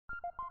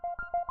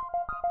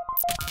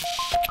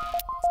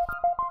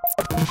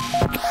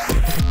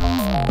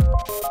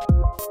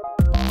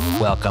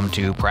Welcome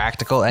to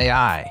Practical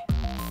AI.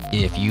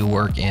 If you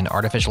work in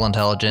artificial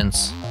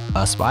intelligence,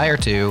 aspire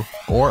to,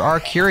 or are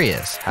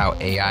curious how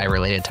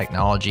AI-related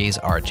technologies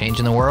are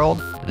changing the world,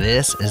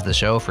 this is the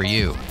show for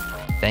you.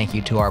 Thank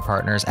you to our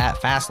partners at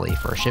Fastly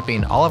for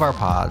shipping all of our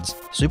pods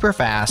super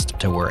fast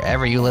to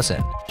wherever you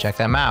listen. Check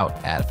them out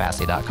at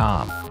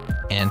fastly.com.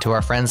 And to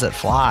our friends at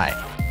Fly,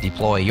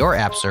 deploy your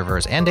app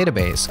servers and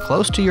database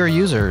close to your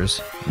users.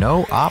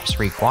 No ops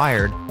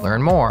required.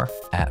 Learn more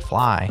at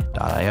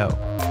fly.io.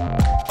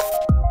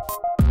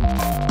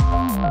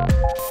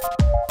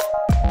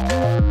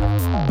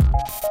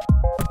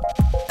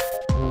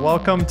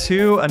 Welcome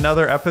to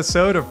another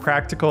episode of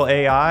Practical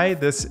AI.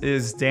 This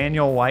is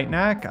Daniel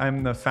Whitenack.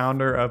 I'm the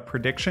founder of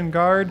Prediction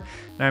Guard,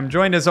 and I'm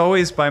joined as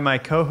always by my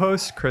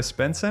co-host, Chris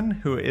Benson,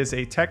 who is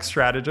a tech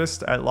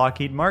strategist at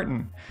Lockheed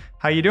Martin.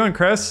 How you doing,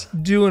 Chris?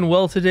 Doing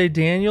well today,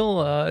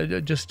 Daniel.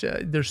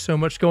 There's so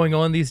much going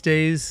on these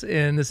days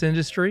in this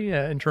industry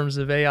in terms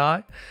of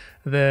AI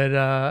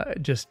that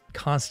just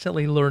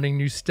constantly learning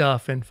new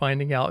stuff and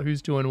finding out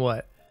who's doing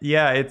what.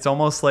 Yeah, it's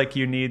almost like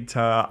you need to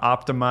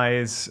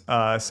optimize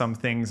some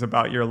things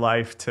about your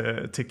life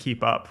to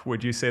keep up.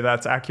 Would you say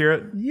that's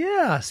accurate?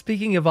 Yeah.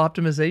 Speaking of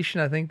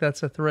optimization, I think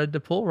that's a thread to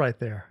pull right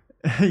there.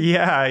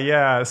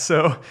 Yeah.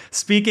 So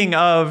speaking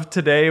of,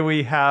 today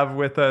we have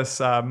with us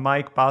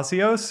Mike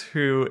Basios,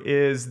 who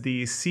is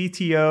the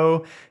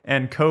CTO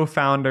and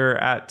co-founder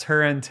at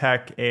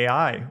TurinTech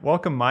AI.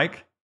 Welcome,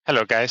 Mike.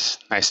 Hello, guys.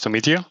 Nice to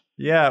meet you.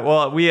 Yeah,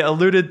 well, we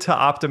alluded to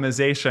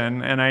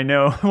optimization, and I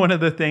know one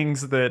of the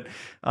things that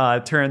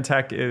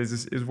TurinTech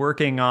is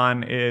working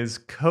on is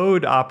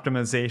code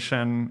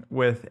optimization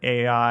with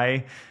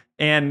AI.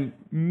 And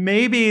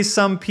maybe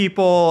some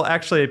people,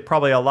 actually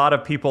probably a lot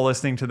of people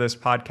listening to this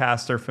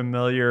podcast are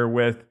familiar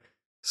with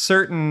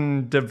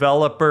certain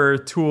developer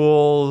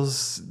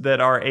tools that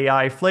are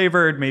AI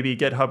flavored, maybe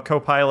GitHub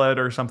Copilot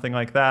or something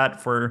like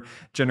that for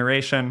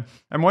generation.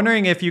 I'm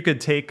wondering if you could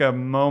take a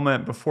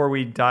moment before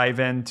we dive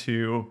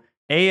into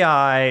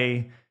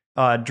AI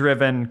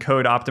driven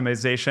code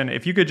optimization.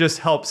 If you could just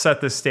help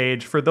set the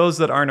stage for those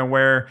that aren't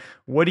aware,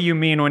 what do you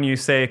mean when you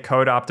say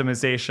code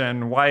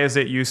optimization? Why is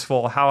it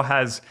useful? How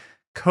has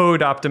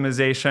code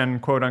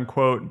optimization, quote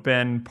unquote,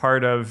 been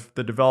part of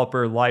the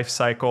developer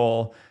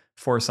lifecycle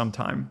for some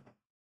time?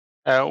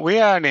 We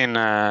are in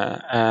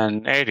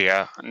an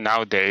area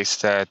nowadays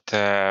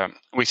that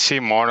we see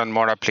more and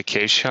more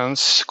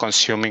applications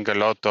consuming a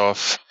lot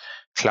of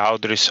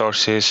cloud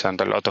resources and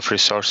a lot of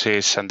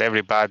resources, and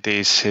everybody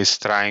is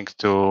trying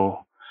to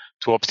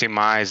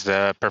optimize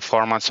the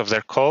performance of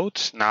their code.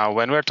 Now,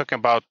 when we're talking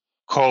about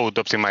code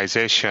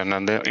optimization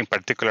and in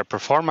particular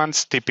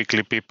performance,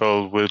 typically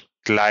people would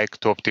like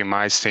to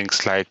optimize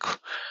things like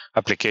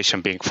application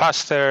being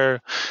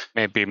faster,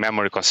 maybe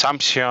memory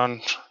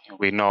consumption.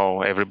 We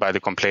know everybody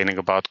complaining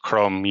about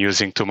Chrome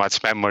using too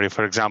much memory,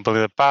 for example,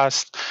 in the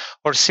past,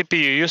 or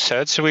CPU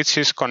usage, which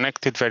is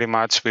connected very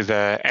much with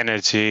the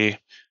energy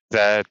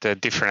that the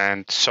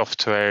different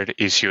software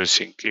is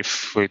using.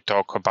 If we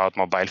talk about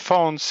mobile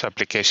phones,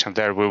 application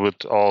there, we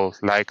would all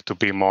like to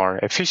be more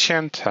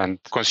efficient and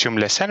consume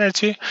less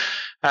energy.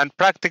 And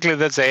practically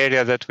that's the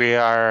area that we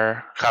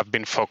have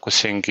been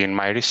focusing in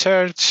my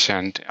research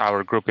and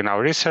our group in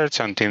our research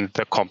and in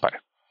the company.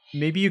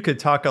 Maybe you could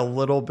talk a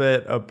little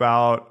bit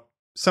about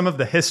some of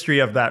the history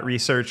of that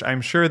research.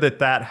 I'm sure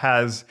that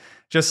has,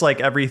 just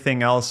like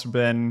everything else,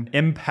 been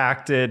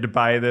impacted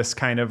by this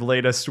kind of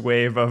latest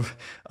wave of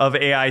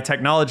AI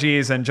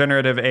technologies and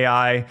generative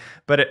AI.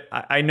 But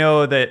I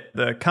know that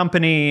the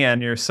company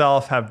and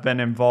yourself have been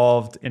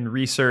involved in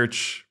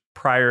research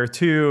prior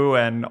to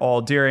and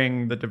all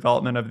during the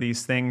development of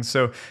these things.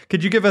 So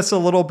could you give us a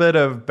little bit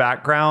of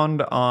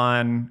background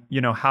on,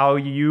 how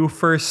you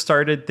first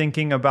started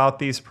thinking about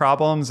these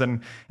problems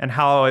and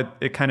how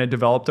it kind of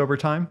developed over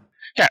time?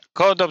 Yeah,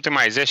 code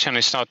optimization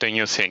is not a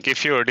new thing.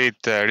 If you read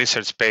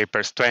research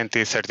papers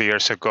 20, 30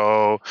 years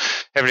ago,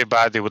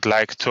 everybody would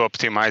like to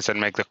optimize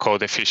and make the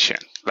code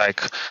efficient.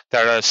 Like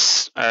there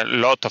is a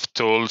lot of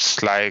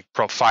tools like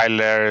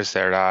profilers,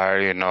 there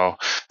are,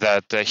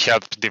 that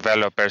help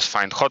developers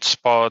find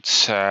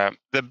hotspots.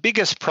 The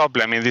biggest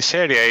problem in this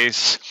area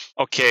is,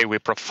 okay, we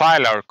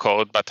profile our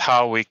code, but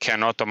how we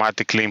can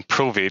automatically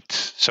improve it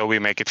so we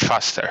make it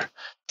faster.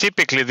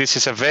 Typically, this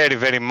is a very,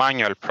 very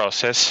manual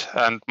process,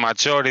 and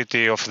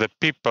majority of the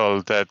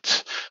people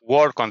that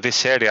work on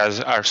these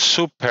areas are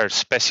super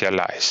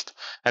specialized.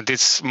 And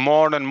it's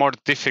more and more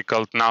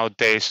difficult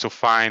nowadays to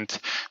find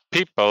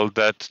people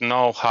that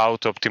know how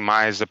to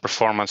optimize the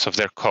performance of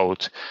their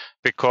code,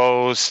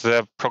 because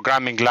the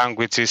programming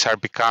languages are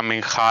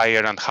becoming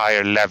higher and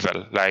higher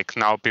level. Like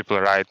now people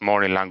write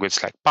more in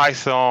languages like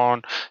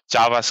Python,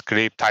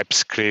 JavaScript,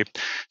 TypeScript.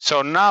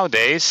 So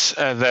nowadays,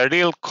 the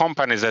real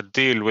companies that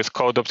deal with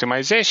code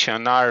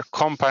optimization are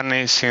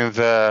companies in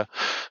the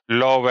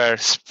lower,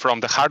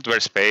 from the hardware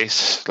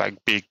space, like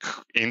big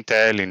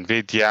Intel,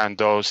 NVIDIA, and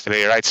those.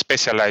 They write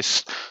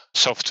specialized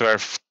software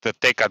that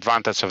take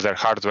advantage of their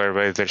hardware,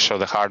 where they show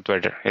the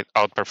hardware it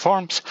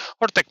outperforms,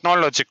 or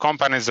technology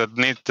companies that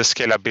need the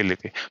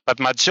scalability. But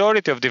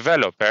majority of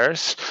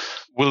developers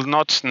will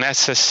not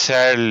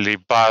necessarily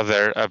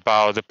bother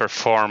about the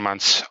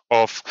performance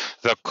of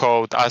the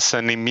code as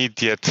an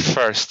immediate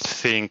first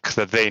thing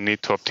that they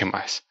need to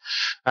optimize.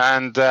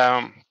 And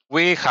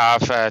we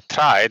have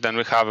tried, and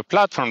we have a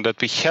platform that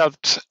we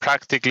helped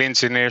practical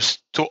engineers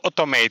to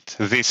automate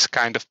this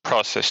kind of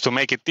process, to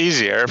make it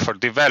easier for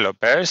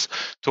developers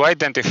to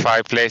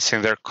identify places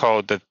in their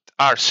code that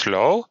are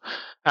slow,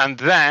 and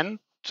then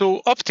to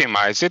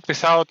optimize it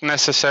without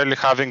necessarily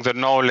having the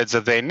knowledge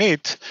that they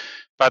need,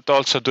 but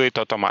also do it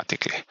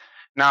automatically.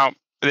 Now,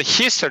 the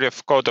history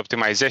of code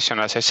optimization,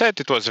 as I said,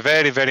 it was a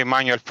very, very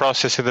manual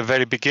process at the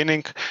very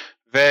beginning.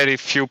 Very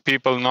few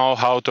people know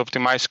how to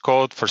optimize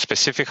code for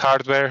specific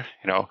hardware.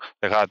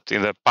 They had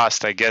in the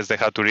past, I guess, they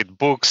had to read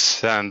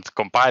books and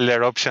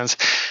compiler options.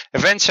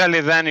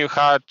 Eventually, then you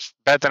had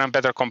better and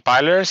better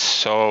compilers.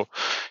 So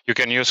you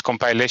can use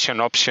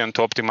compilation option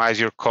to optimize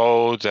your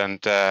code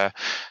and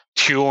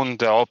tune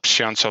the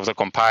options of the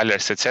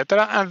compilers,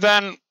 etc. And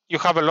then you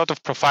have a lot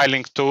of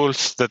profiling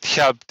tools that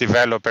help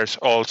developers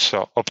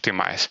also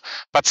optimize.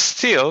 But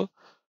still,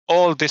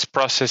 all these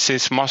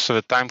processes most of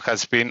the time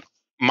has been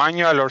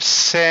manual or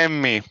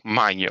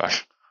semi-manual,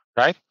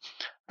 right?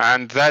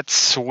 And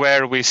that's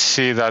where we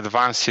see the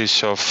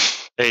advances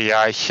of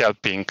AI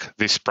helping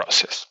this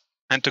process.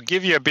 And to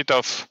give you a bit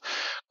of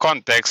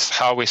context,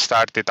 how we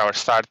started our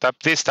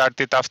startup, this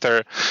started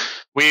after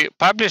we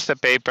published a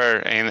paper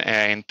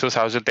in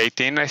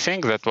 2018, I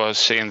think, that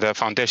was in the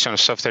Foundation of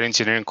Software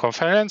Engineering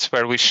conference,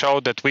 where we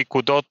showed that we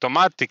could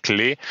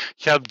automatically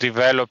help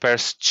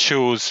developers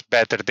choose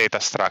better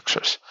data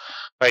structures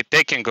by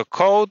taking a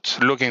code,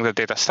 looking at the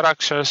data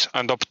structures,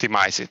 and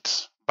optimize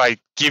it by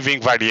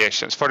giving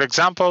variations. For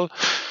example,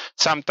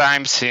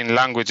 sometimes in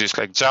languages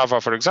like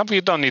Java, for example,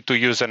 you don't need to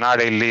use an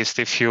array list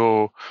if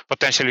you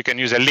potentially can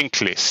use a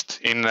linked list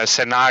in a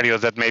scenario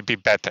that may be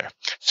better.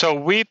 So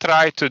we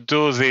try to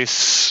do these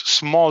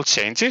small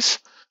changes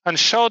and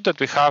show that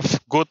we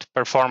have good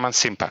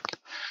performance impact.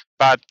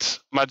 But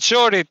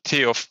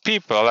majority of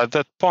people at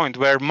that point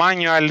were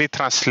manually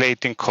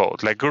translating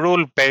code, like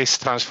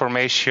rule-based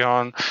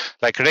transformation,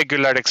 like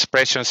regular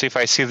expressions. If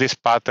I see this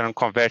pattern,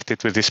 convert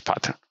it with this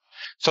pattern.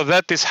 So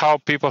that is how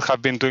people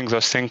have been doing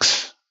those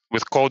things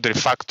with code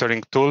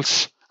refactoring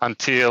tools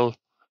until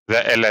the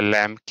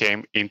LLM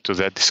came into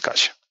the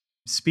discussion.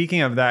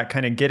 Speaking of that,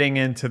 kind of getting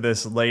into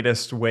this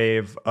latest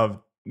wave of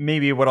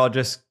maybe what I'll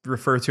just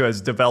refer to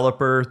as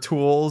developer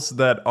tools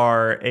that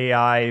are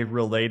AI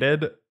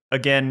related.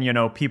 Again,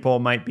 people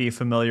might be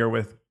familiar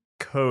with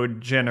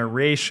code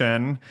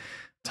generation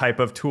type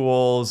of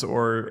tools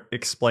or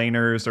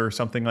explainers or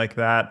something like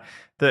that.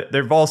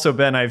 There've also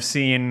been, I've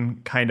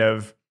seen kind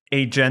of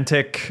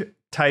agentic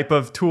type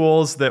of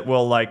tools that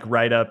will like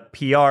write a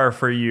PR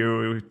for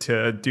you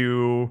to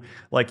do,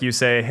 like you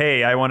say,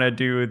 hey, I want to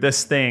do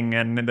this thing,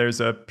 and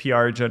there's a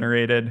PR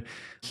generated.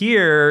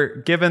 Here,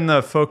 given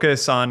the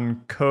focus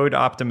on code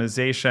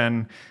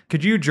optimization,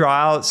 could you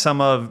draw out some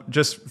of,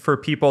 just for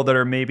people that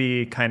are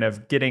maybe kind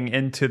of getting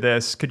into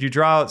this, could you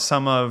draw out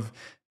some of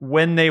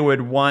when they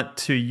would want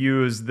to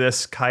use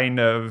this kind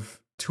of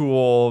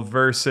tool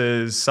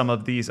versus some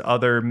of these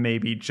other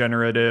maybe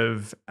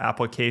generative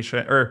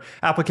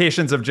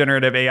applications of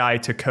generative AI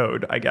to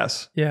code, I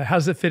guess? Yeah, how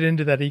does it fit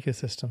into that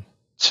ecosystem?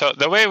 So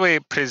the way we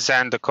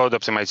present the code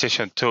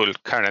optimization tool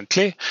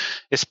currently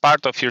is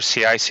part of your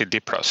CI/CD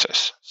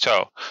process.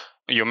 So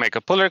you make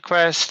a pull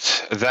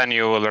request, then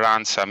you will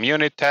run some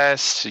unit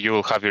tests, you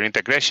will have your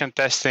integration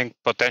testing,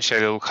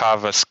 potentially you'll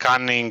have a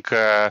scanning,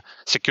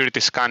 security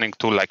scanning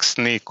tool like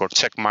Snyk or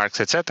checkmarks,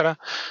 etc.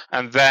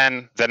 And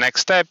then the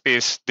next step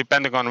is,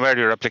 depending on where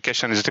your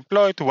application is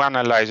deployed, we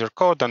analyze your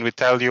code and we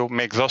tell you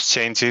make those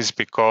changes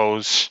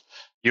because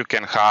you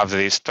can have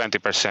this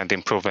 20%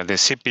 improvement in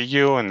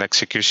CPU and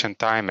execution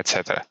time,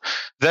 etc.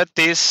 That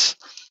is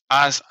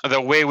as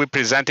the way we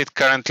present it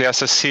currently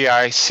as a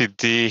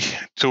CI/CD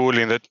tool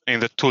in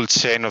the tool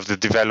chain of the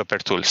developer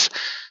tools.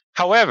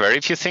 However,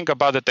 if you think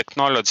about the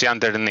technology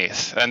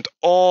underneath, and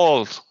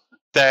all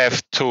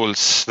dev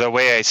tools, the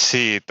way I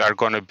see it, are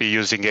going to be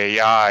using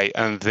AI,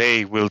 and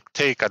they will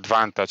take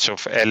advantage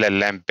of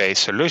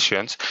LLM-based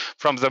solutions.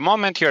 From the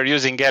moment you're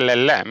using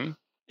LLM,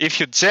 if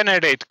you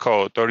generate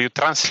code or you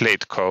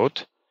translate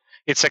code,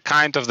 it's a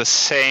kind of the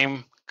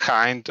same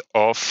kind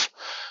of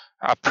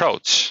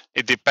approach.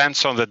 It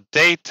depends on the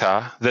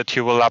data that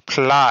you will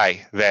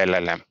apply the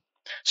LLM.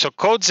 So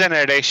code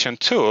generation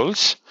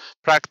tools,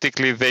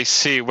 practically they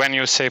see, when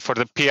you say for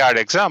the PR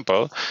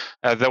example,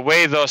 the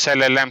way those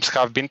LLMs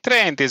have been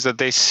trained is that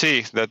they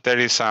see that there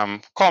is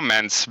some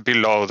comments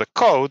below the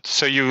code.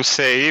 So you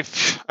say,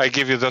 if I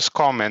give you those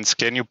comments,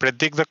 can you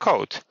predict the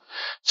code?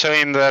 So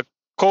in the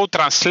code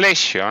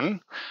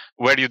translation,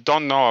 where you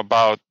don't know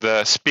about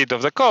the speed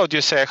of the code, you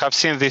say, I have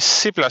seen this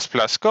C++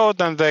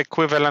 code and the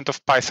equivalent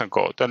of Python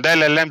code. And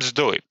LLMs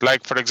do it.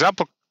 Like, for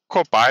example,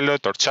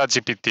 Copilot or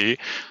ChatGPT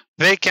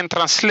they can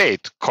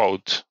translate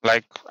code.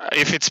 Like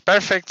if it's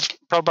perfect,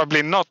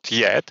 probably not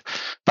yet,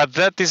 but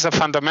that is a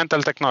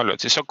fundamental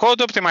technology. So code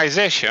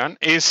optimization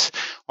is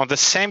on the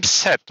same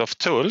set of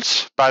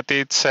tools, but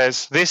it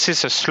says, this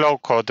is a slow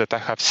code that I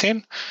have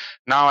seen.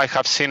 Now I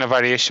have seen a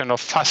variation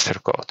of faster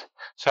code.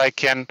 So I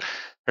can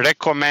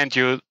recommend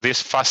you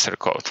this faster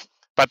code.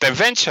 But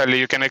eventually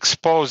you can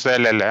expose the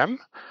LLM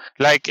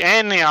like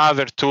any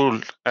other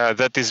tool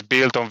that is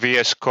built on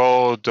VS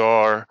Code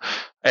or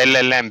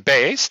LLM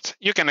based.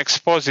 You can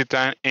expose it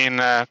in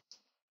an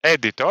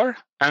editor,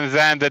 and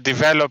then the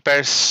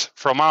developers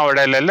from our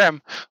LLM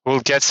will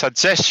get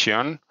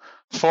suggestion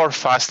for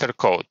faster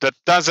code. That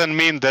doesn't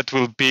mean that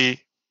will be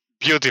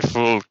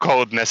beautiful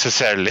code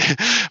necessarily,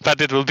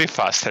 but it will be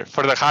faster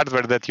for the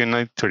hardware that you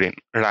need to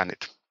run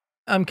it.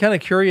 I'm kind of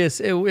curious,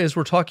 as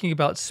we're talking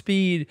about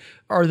speed,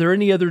 are there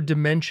any other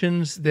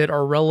dimensions that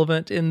are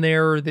relevant in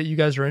there that you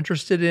guys are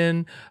interested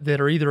in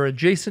that are either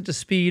adjacent to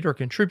speed or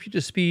contribute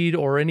to speed,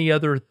 or any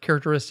other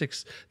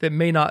characteristics that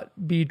may not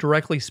be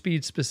directly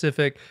speed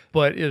specific,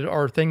 but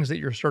are things that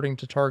you're starting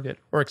to target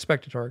or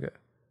expect to target?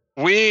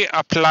 We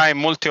apply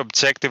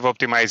multi-objective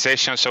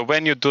optimization. So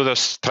when you do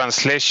this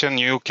translation,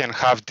 you can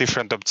have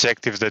different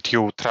objectives that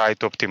you try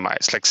to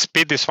optimize. Like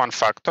speed is one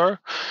factor,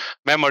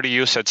 memory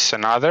usage is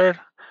another,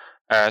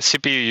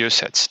 CPU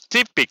usage.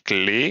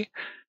 Typically,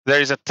 there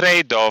is a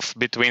trade-off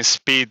between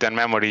speed and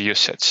memory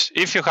usage.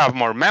 If you have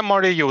more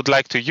memory, you would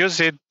like to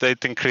use it,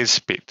 that increase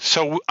speed.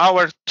 So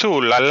our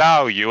tool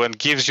allows you and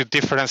gives you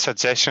different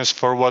suggestions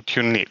for what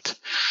you need.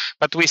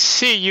 But we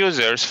see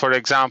users, for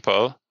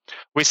example,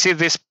 we see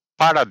this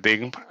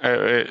paradigm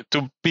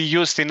to be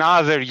used in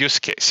other use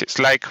cases.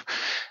 Like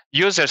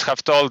users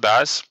have told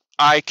us,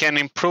 I can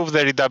improve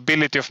the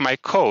readability of my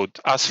code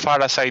as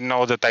far as I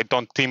know that I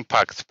don't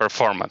impact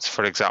performance,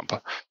 for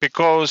example.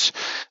 Because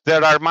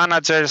there are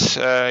managers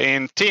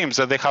in teams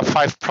that they have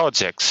 5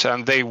 projects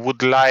and they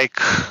would like,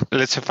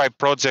 let's say 5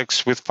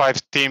 projects with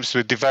 5 teams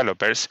with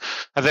developers,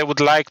 and they would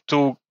like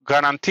to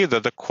guarantee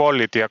that the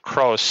quality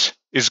across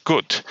is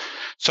good.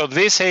 So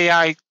this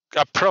AI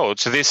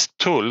approach, these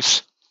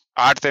tools,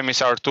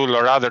 Artemis, our tool,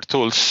 or other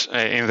tools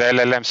in the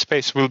LLM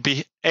space will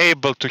be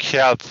able to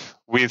help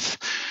with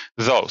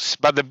those.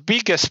 But the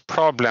biggest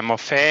problem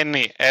of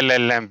any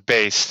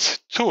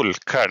LLM-based tool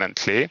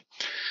currently,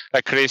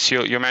 like Chris,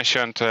 you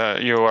mentioned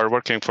you are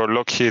working for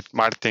Lockheed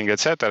Martin,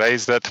 etc.,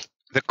 is that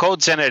the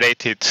code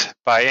generated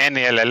by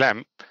any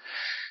LLM,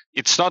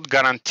 it's not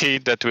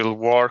guaranteed that will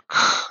work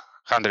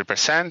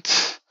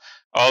 100%.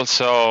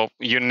 Also,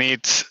 you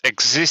need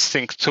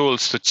existing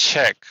tools to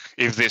check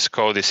if this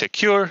code is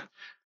secure.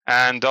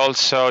 And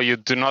also, you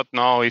do not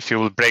know if you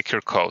will break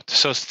your code.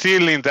 So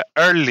still in the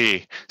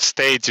early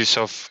stages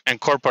of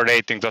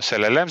incorporating those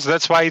LLMs,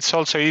 that's why it's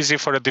also easy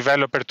for a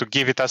developer to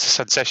give it as a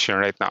suggestion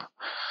right now.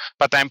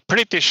 But I'm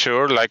pretty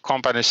sure like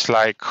companies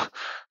like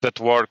that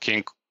work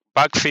in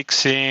bug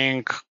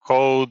fixing,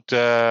 code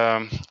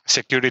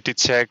security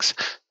checks,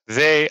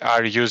 they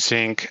are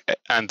using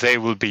and they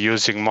will be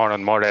using more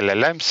and more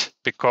LLMs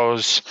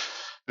because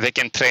they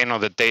can train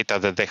on the data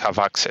that they have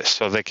access,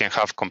 so they can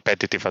have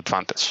competitive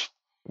advantage.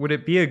 Would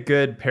it be a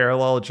good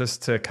parallel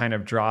just to kind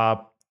of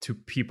draw to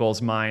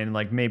people's mind,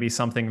 like maybe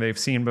something they've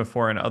seen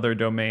before in other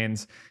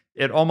domains?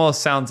 It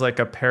almost sounds like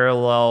a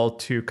parallel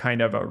to kind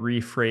of a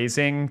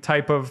rephrasing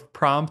type of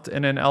prompt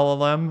in an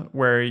LLM,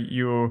 where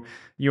you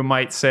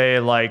might say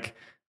like,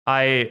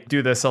 I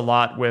do this a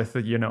lot with,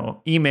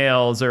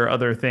 emails or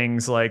other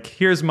things, like,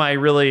 here's my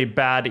really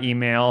bad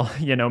email,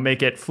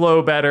 make it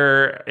flow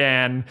better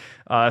and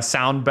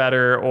sound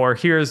better, or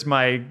here's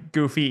my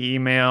goofy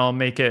email,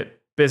 make it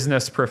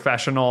business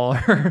professional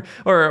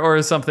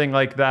or something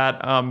like that.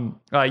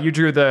 You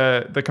drew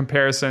the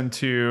comparison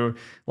to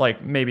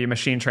like maybe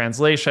machine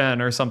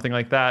translation or something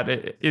like that.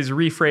 Is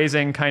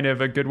rephrasing kind of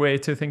a good way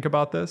to think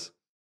about this?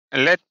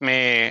 Let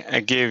me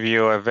give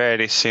you a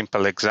very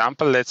simple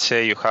example. Let's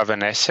say you have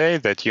an essay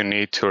that you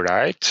need to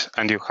write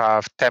and you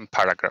have 10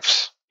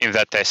 paragraphs in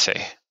that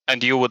essay.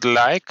 And you would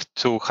like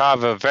to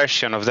have a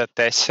version of that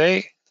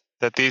essay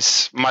that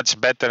is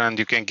much better and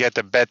you can get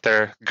a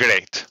better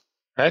grade.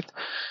 Right?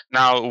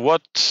 Now,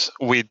 what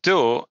we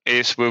do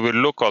is we will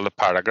look all the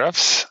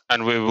paragraphs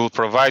and we will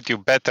provide you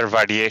better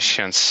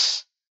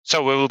variations.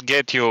 So we will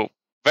get you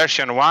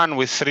version 1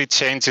 with 3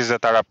 changes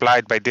that are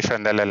applied by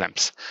different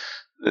LLMs.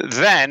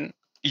 Then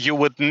you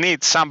would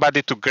need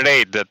somebody to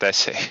grade that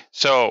essay.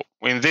 So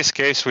in this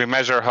case, we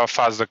measure how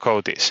fast the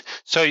code is.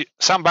 So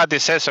somebody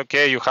says,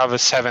 okay, you have a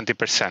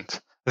 70%.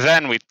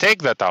 Then we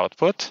take that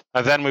output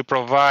and then we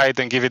provide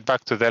and give it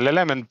back to the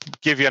LLM and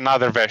give you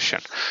another version.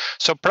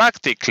 So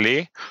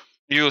practically,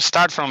 you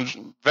start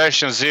from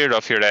version 0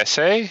 of your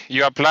essay,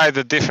 you apply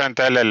the different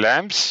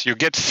LLMs, you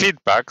get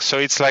feedback, so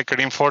it's like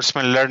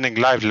reinforcement learning,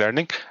 live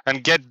learning,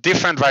 and get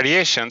different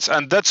variations,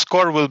 and that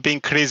score will be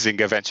increasing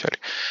eventually.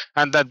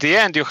 And at the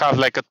end, you have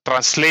like a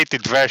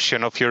translated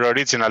version of your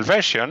original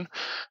version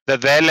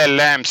that the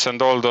LLMs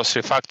and all those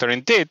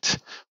refactoring did,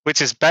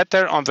 which is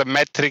better on the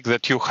metric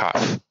that you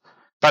have.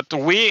 But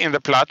we in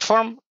the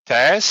platform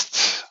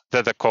test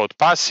that the code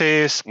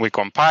passes, we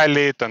compile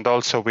it, and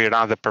also we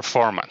run the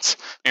performance.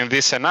 In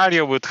this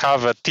scenario, we'd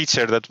have a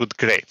teacher that would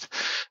grade.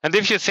 And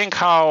if you think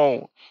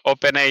how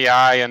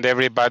OpenAI and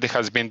everybody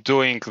has been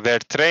doing their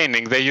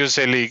training, they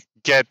usually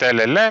get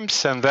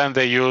LLMs and then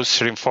they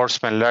use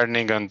reinforcement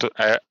learning and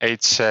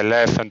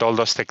HLF and all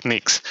those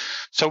techniques.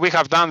 So we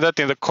have done that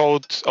in the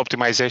code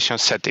optimization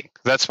setting.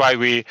 That's why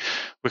we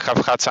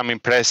have had some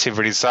impressive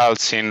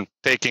results in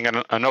taking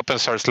an open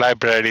source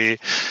library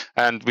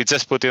and we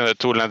just put in the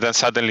tool and then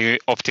suddenly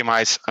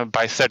optimize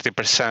by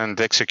 30%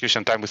 the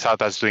execution time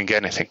without us doing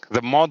anything.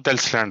 The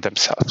models learn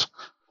themselves.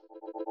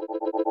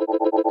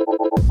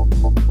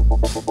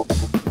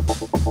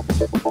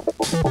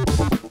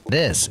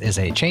 This is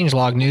a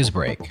changelog news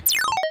break.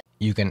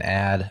 You can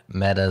add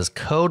Meta's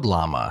Code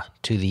Llama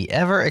to the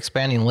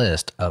ever-expanding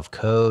list of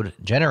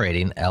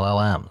code-generating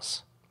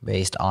LLMs.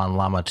 Based on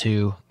Llama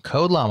 2,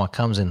 Code Llama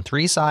comes in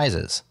 3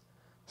 sizes: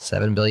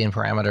 7 billion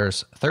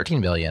parameters,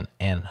 13 billion,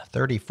 and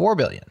 34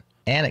 billion.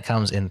 And it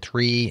comes in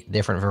 3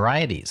 different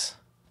varieties: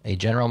 a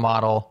general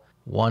model,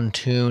 one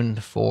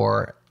tuned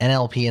for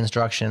NLP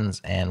instructions,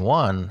 and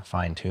one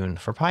fine-tuned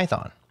for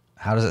Python.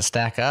 How does it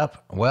stack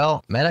up?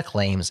 Well, Meta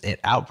claims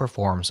it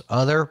outperforms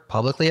other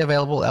publicly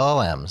available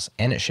LLMs,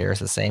 and it shares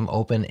the same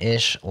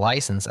open-ish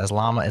license as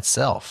Llama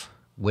itself,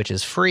 which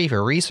is free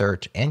for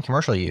research and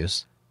commercial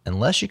use,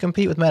 unless you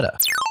compete with Meta.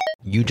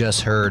 You just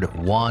heard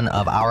one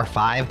of our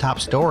 5 top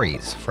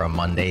stories from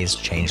Monday's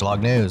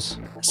Changelog News.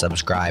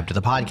 Subscribe to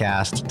the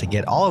podcast to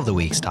get all of the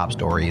week's top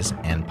stories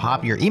and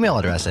pop your email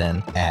address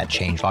in at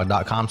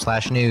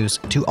changelog.com/news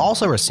to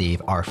also receive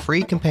our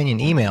free companion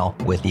email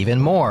with even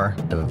more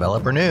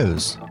developer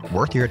news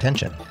worth your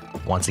attention.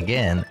 Once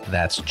again,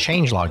 that's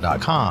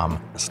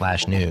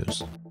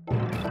changelog.com/news.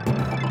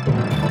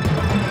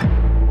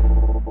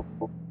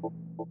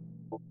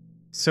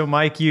 So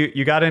Mike,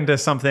 you got into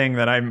something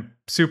that I'm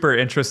super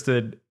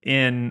interested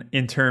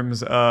in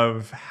terms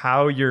of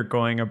how you're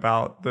going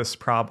about this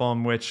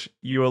problem, which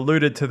you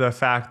alluded to the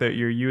fact that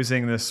you're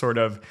using this sort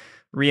of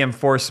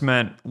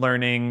reinforcement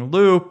learning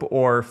loop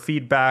or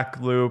feedback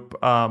loop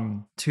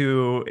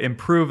to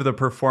improve the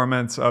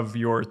performance of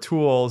your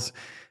tools.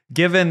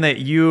 Given that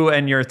you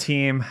and your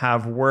team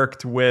have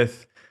worked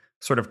with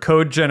sort of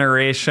code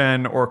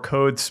generation or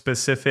code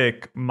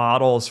specific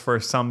models for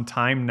some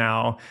time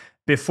now,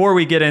 before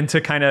we get into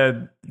kind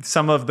of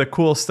some of the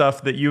cool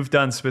stuff that you've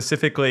done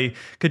specifically,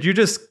 could you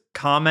just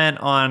comment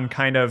on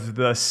kind of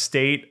the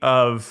state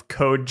of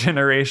code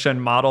generation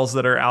models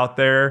that are out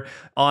there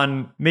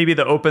on maybe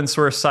the open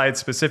source side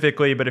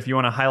specifically, but if you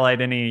want to highlight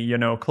any,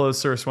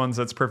 closed source ones,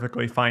 that's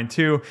perfectly fine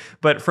too.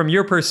 But from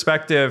your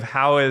perspective,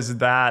 how is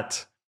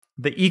that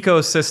the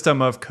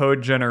ecosystem of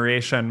code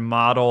generation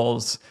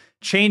models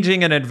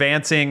changing and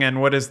advancing,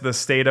 and what is the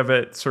state of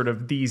it sort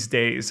of these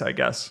days, I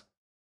guess?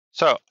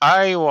 So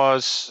I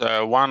was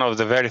one of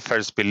the very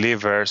first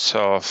believers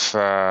of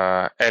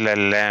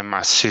LLM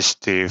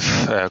assistive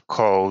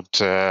code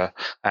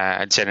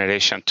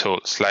generation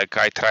tools. Like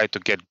I tried to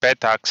get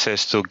beta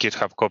access to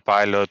GitHub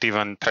Copilot,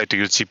 even try to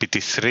use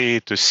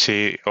GPT-3 to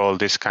see all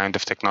this kind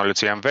of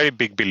technology. I'm a very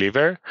big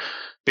believer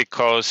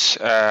because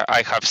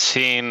I have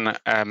seen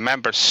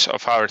members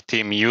of our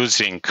team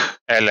using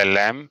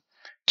LLM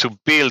to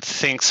build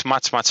things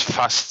much, much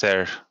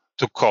faster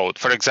to code.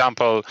 For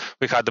example,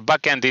 we had a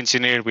backend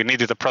engineer, we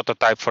needed a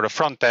prototype for a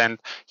front end.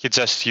 He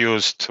just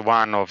used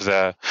one of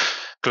the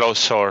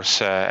closed source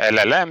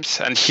LLMs,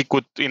 and he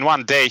could, in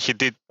one day, he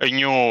did a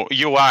new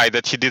UI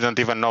that he didn't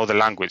even know the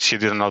language. He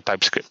didn't know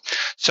TypeScript.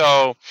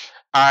 So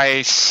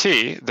I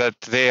see that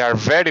they are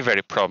very,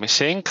 very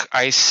promising.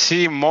 I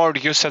see more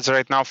usage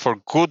right now for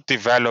good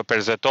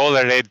developers that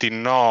already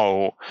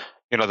know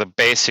the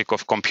basic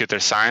of computer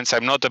science.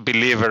 I'm not a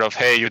believer of,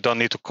 hey, you don't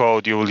need to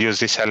code, you will use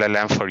this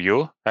LLM for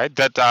you, right?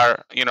 That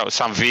are,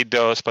 some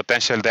videos,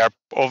 potentially they are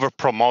over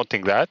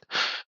promoting that.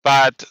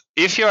 But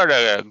if you're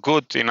a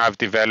good enough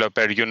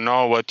developer, you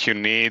know what you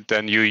need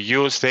and you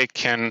use, they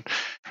can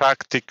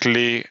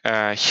practically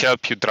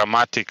help you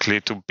dramatically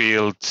to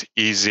build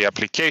easy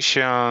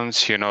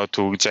applications,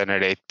 to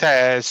generate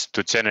tests,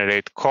 to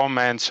generate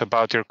comments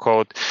about your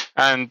code.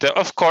 And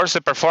of course,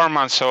 the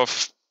performance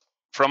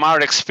from our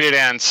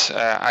experience,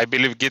 I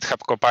believe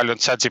GitHub Copilot and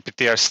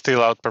ChatGPT are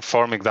still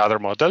outperforming the other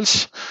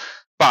models,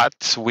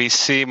 but we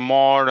see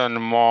more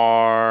and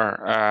more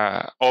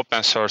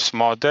open source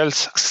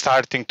models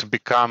starting to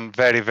become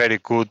very, very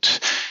good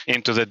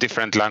into the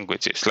different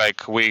languages.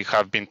 Like we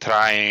have been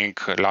trying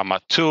Llama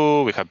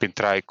 2, we have been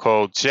trying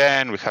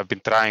CodeGen, we have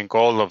been trying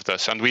all of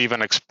those, and we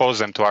even expose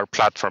them to our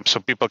platform so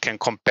people can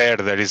compare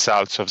the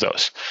results of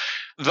those.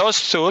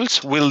 Those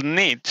tools will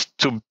need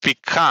to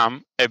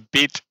become a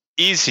bit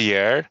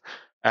easier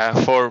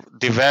for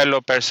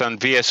developers and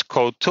VS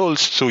Code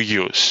tools to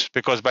use,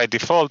 because by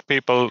default,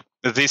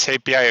 this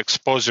API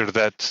exposure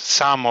that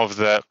some of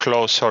the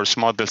closed source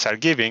models are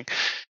giving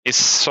is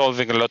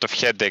solving a lot of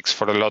headaches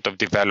for a lot of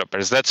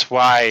developers. That's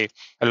why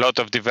a lot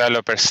of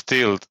developers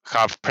still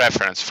have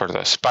preference for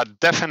those. But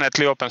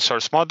definitely open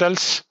source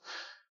models,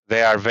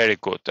 they are very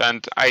good.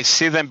 And I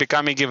see them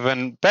becoming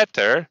even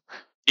better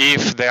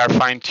if they are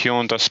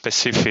fine-tuned on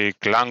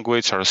specific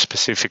language or a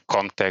specific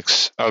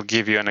context. I'll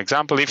give you an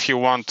example. If we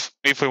want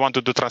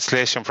to do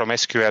translation from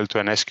SQL to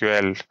an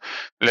SQL,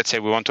 let's say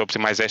we want to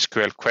optimize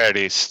SQL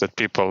queries that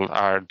people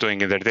are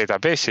doing in their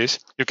databases,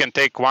 you can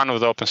take one of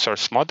the open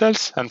source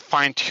models and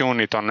fine-tune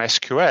it on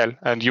SQL,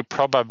 and you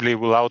probably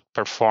will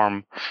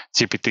outperform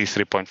GPT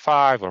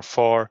 3.5 or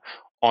 4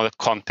 on the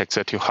context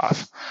that you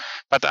have.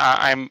 But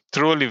I'm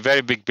truly very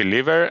big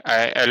believer.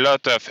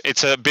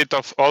 It's a bit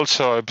of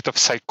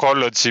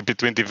psychology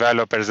between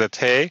developers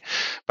that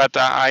but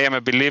I am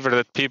a believer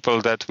that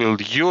people that will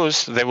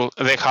use,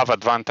 they have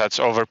advantage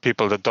over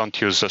people that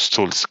don't use those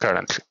tools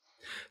currently.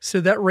 So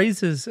that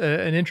raises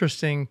an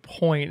interesting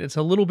point. It's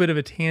a little bit of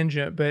a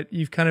tangent, but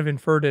you've kind of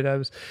inferred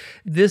it.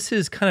 This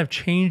is kind of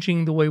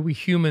changing the way we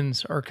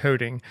humans are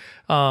coding.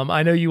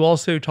 I know you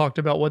also talked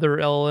about whether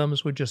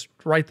LLMs would just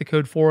write the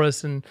code for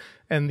us, and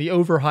the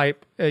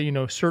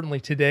overhype, certainly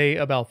today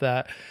about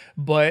that.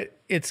 But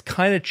it's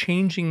kind of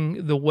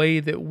changing the way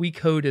that we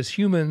code as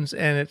humans,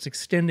 and it's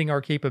extending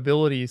our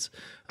capabilities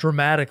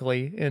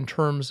dramatically in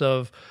terms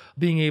of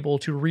being able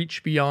to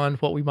reach beyond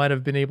what we might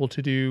have been able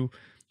to do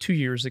 2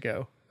 years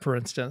ago, for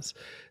instance.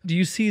 Do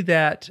you see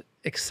that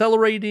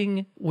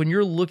accelerating when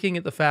you're looking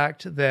at the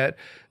fact that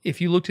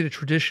if you looked at a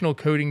traditional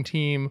coding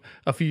team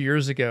a few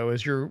years ago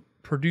as you're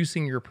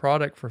producing your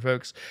product for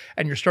folks,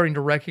 and you're starting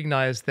to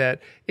recognize that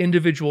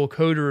individual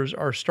coders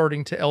are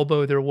starting to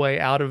elbow their way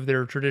out of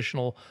their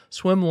traditional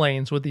swim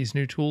lanes with these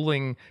new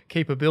tooling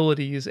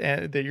capabilities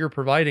that you're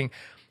providing?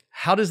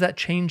 How does that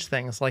change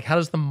things? Like, how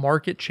does the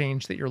market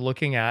change that you're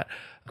looking at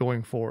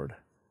going forward?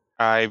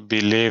 I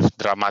believe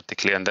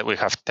dramatically, and that we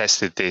have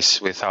tested this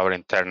with our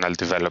internal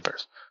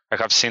developers. I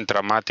have seen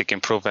dramatic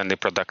improvement in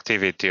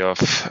productivity of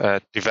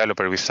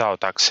developer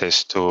without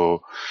access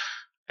to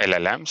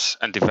LLMs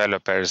and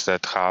developers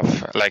that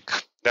have,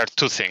 there are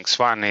two things.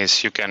 One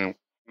is you can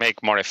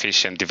make more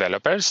efficient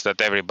developers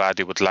that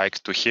everybody would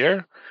like to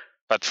hear.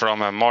 But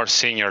from a more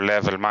senior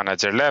level,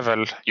 manager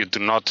level, you do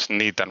not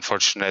need,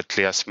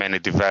 unfortunately, as many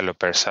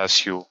developers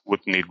as you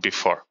would need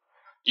before.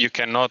 You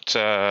cannot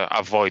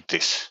avoid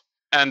this.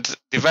 And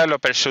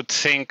developers should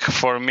think,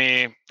 for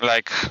me,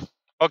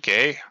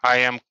 okay, I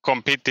am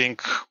competing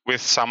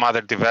with some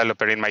other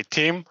developer in my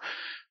team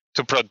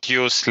to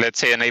produce, let's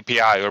say, an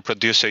API or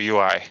produce a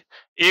UI.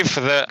 If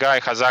the guy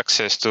has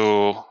access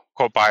to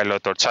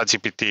Copilot or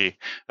ChatGPT,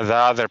 the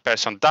other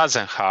person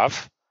doesn't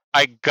have,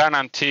 I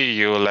guarantee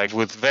you,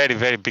 with very,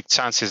 very big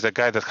chances, the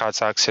guy that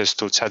has access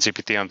to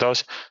ChatGPT and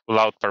those will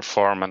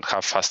outperform and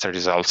have faster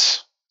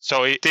results.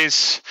 So it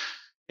is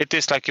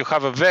like you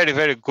have a very,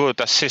 very good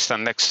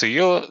assistant next to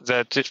you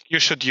that you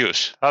should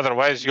use.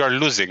 Otherwise, you are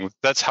losing.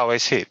 That's how I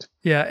see it.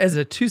 Yeah, as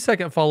a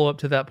 2-second follow-up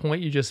to that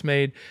point you just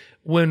made,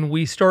 when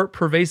we start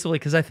pervasively,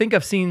 because I think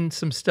I've seen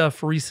some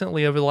stuff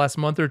recently over the last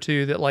month or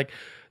two that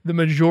the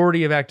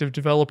majority of active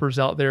developers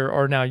out there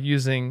are now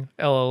using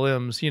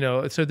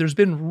LLMs, so there's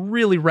been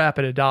really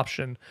rapid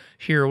adoption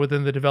here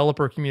within the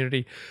developer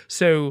community.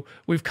 So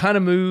we've kind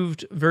of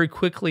moved very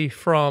quickly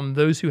from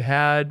those who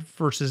had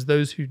versus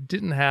those who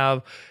didn't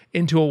have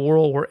into a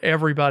world where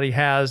everybody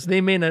has. They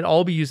may not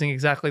all be using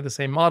exactly the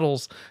same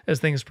models as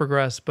things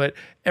progress, but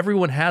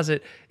everyone has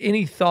it.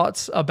 Any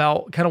thoughts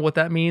about kind of what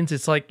that means?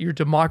 It's like you're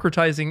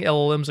democratizing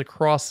LLMs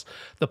across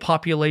the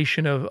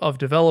population of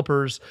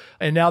developers,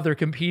 and now they're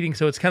competing.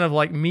 So it's kind of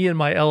like me and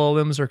my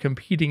LLMs are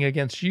competing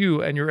against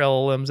you and your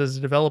LLMs as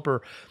a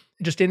developer.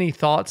 Just any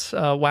thoughts,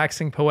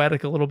 waxing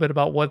poetic a little bit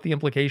about what the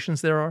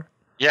implications there are?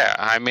 Yeah,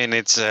 I mean,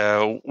 it's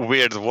a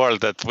weird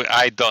world that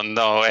I don't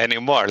know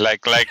anymore.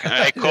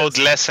 I code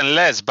less and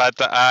less, but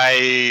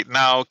I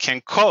now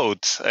can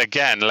code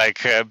again.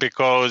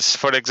 Because,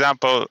 for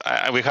example,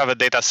 we have a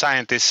data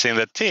scientist in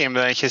the team,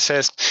 and he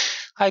says,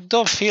 I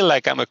don't feel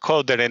like I'm a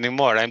coder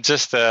anymore. I'm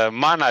just a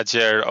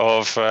manager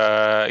of,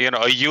 a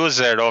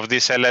user of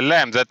this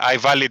LLM that I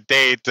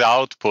validate the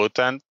output,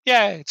 and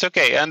yeah, it's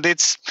okay. And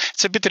it's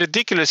a bit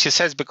ridiculous, he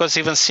says, because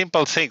even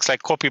simple things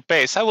like copy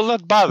paste, I will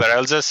not bother.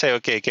 I'll just say,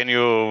 okay, can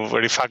you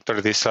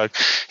refactor this?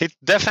 It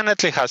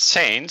definitely has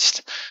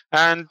changed.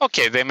 And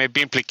okay, there may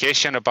be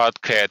implication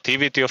about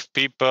creativity of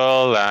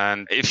people.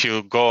 And if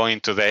you go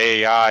into the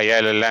AI,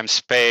 LLM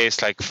space,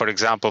 for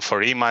example,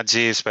 for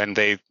images, when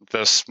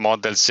those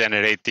models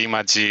generate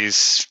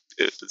images,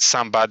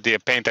 a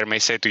painter may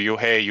say to you,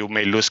 hey, you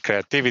may lose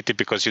creativity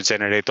because you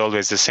generate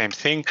always the same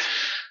thing.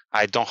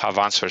 I don't have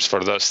answers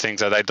for those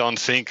things, and I don't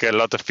think a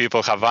lot of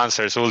people have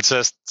answers. We'll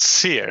just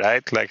see,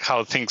 right?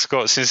 How things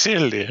go,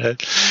 sincerely,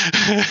 right?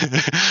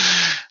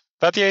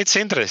 But yeah, it's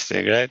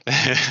interesting, right?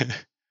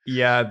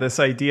 Yeah, this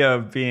idea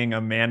of being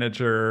a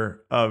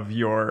manager of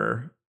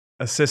your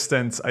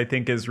assistants, I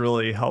think, is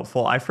really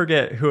helpful. I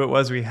forget who it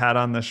was we had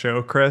on the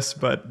show, Chris,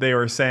 but they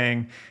were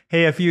saying,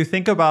 hey, if you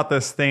think about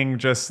this thing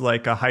just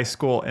like a high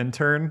school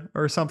intern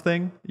or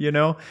something,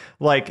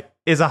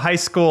 is a high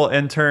school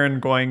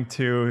intern going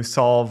to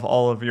solve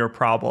all of your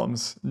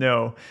problems?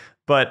 No.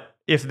 But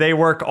if they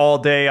work all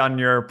day on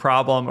your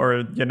problem,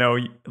 or,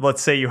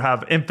 let's say you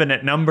have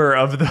infinite number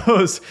of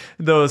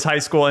those high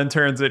school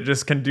interns that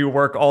just can do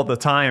work all the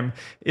time,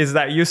 is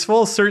that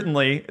useful?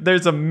 Certainly.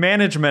 There's a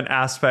management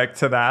aspect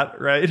to that,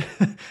 right?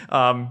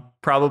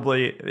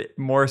 Probably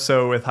more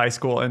so with high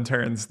school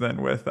interns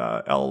than with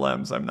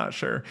LLMs. I'm not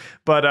sure,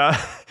 but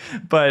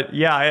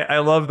yeah, I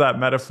love that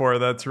metaphor.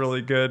 That's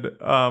really good.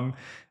 I'm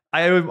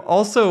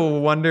also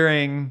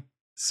wondering,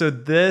 so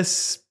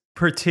this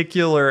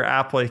particular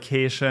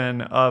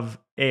application of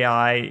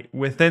AI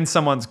within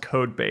someone's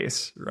code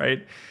base,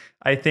 right?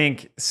 I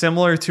think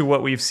similar to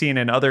what we've seen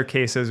in other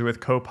cases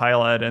with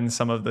Copilot and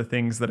some of the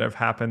things that have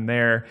happened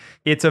there,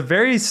 it's a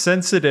very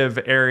sensitive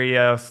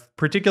area,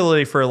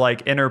 particularly for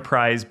like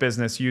enterprise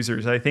business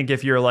users. I think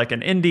if you're like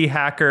an indie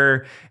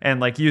hacker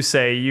and like you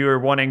say, you're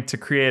wanting to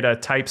create a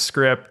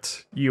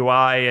TypeScript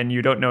UI and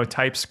you don't know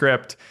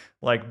TypeScript,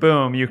 like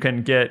boom, you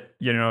can get,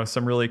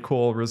 some really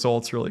cool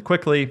results really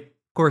quickly.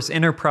 Of course,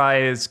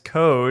 enterprise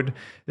code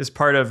is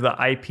part of the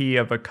IP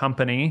of a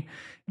company.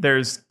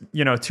 There's,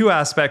 two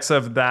aspects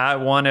of that,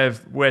 one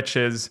of which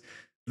is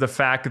the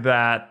fact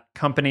that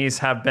companies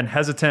have been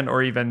hesitant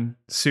or even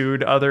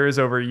sued others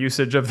over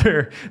usage of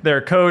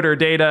their code or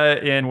data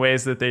in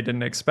ways that they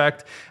didn't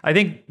expect. I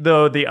think,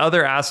 though, the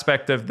other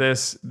aspect of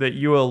this that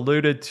you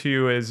alluded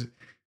to is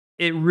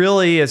it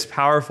really is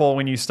powerful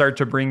when you start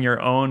to bring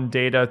your own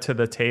data to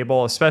the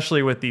table,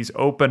 especially with these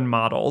open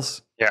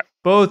models. Yeah.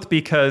 Both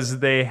because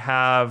they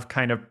have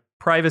kind of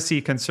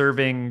privacy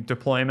conserving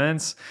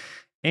deployments,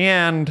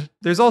 and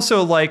there's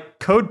also like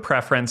code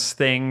preference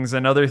things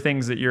and other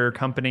things that your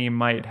company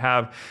might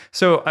have.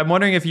 So I'm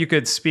wondering if you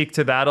could speak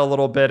to that a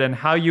little bit and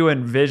how you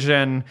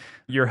envision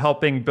you're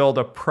helping build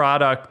a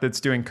product that's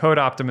doing code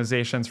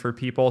optimizations for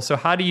people. So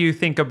how do you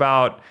think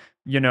about,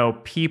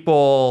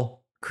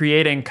 people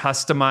creating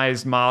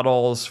customized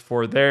models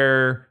for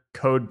their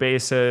code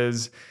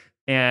bases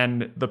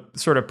and the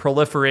sort of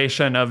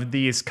proliferation of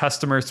these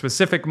customer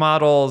specific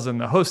models and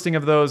the hosting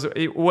of those?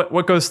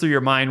 What goes through your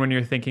mind when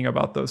you're thinking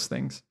about those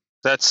things?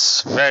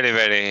 That's very,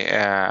 very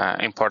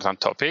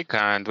important topic,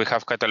 and we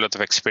have quite a lot of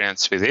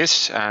experience with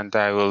this. And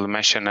I will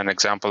mention an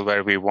example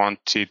where we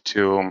went to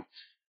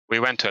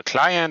a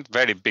client,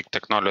 very big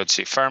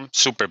technology firm,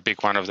 super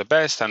big, one of the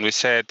best, and we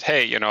said,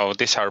 hey,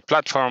 this is our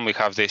platform. We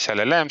have these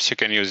LLMs. You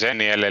can use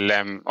any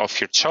LLM of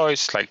your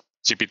choice, like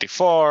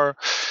GPT-4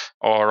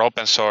 or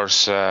open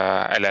source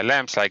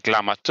LLMs like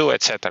Llama 2,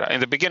 etc. In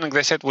the beginning,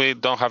 they said we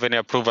don't have any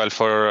approval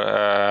for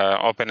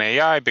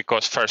OpenAI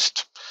because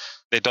first,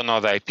 they don't know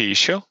the IP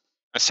issue.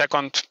 And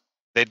second,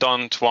 they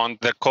don't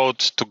want the code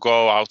to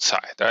go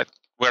outside, right?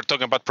 We're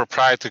talking about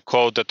proprietary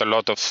code at a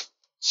lot of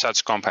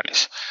such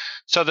companies.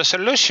 So the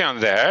solution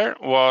there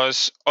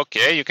was,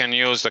 okay, you can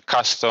use the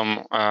custom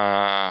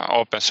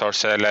open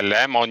source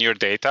LLM on your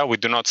data. We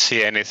do not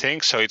see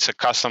anything, so it's a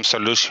custom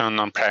solution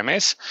on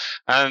premise.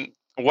 And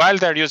while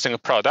they're using a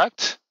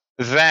product,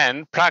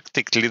 then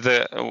practically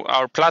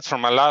our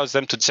platform allows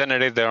them to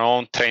generate their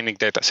own training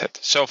data set.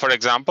 So for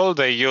example,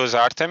 they use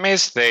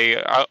Artemis, they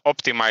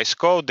optimize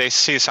code, they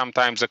see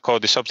sometimes the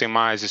code is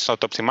optimized, it's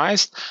not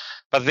optimized,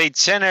 but they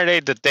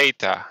generate the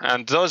data,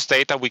 and those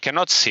data we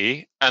cannot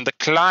see, and the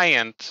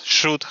client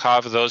should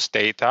have those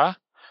data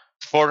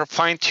for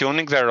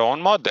fine-tuning their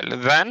own model.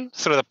 Then,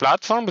 through the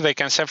platform, they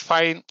can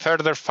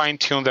further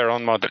fine-tune their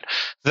own model.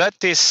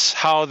 That is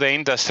how the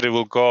industry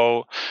will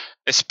go,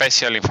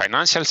 especially in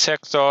financial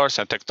sectors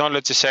and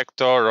technology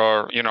sector,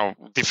 or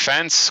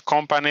defense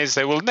companies.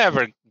 They will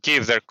never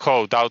give their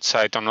code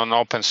outside on an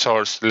open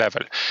source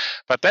level.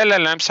 But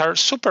LLMs are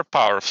super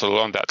powerful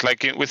on that.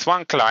 Like with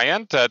one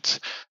client that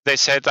they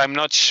said, I'm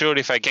not sure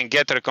if I can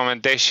get a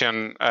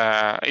recommendation,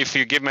 if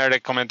you give me a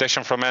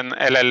recommendation from an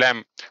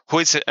LLM, who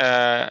is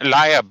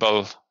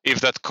liable if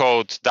that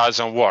code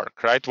doesn't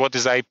work, right? What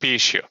is the IP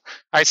issue?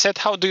 I said,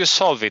 how do you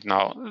solve it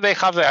now? They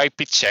have the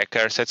IP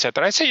checkers,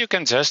 etc. I said, you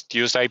can just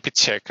use IP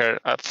checker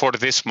for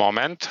this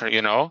moment,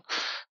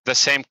 the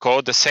same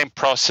code, the same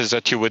process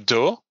that you would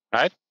do,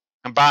 right?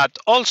 But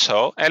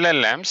also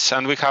LLMs,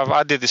 and we have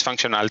added this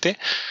functionality,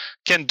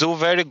 can do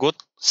very good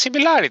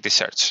similarity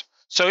search.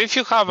 So if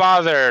you have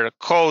other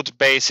code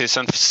bases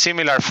and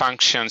similar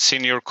functions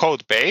in your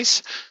code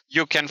base,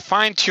 you can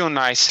fine-tune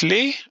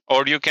nicely,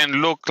 or you can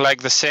look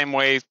like the same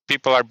way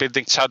people are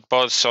building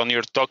chatbots on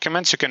your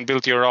documents. You can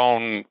build your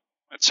own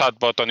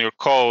chatbot on your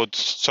code,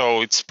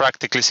 so it's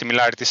practically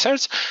similarity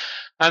search.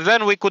 And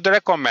then we could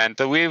recommend,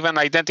 we even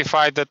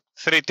identified that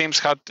 3 teams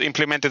had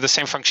implemented the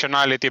same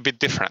functionality a bit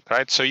different,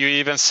 right? So you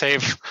even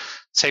save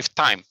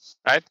time,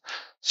 right?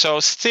 So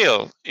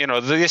still,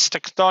 this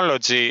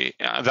technology,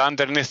 the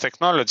underneath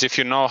technology, if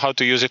you know how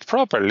to use it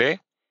properly,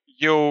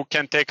 you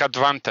can take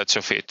advantage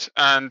of it.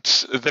 And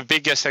the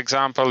biggest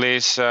example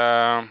is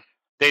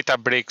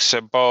Databricks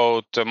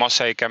bought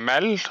Mosaic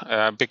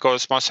ML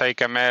because Mosaic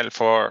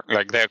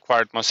ML they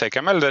acquired Mosaic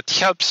ML that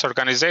helps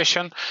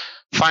organization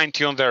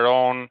fine-tune their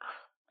own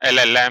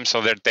LLMs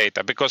on their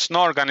data, because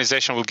no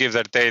organization will give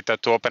their data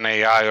to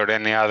OpenAI or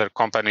any other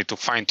company to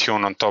fine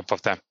tune on top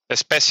of them,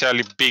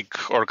 especially big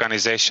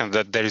organizations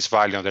that there is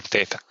value on their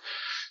data.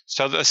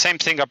 So the same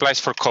thing applies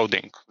for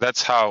coding.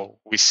 That's how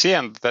we see,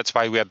 and that's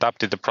why we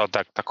adapted the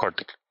product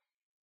accordingly.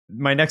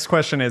 My next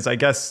question is, I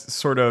guess,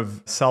 sort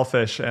of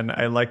selfish, and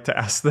I like to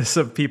ask this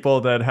of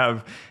people that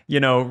have,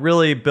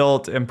 really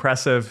built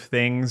impressive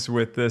things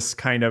with this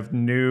kind of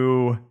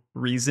new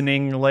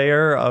reasoning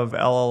layer of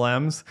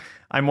LLMs.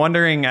 I'm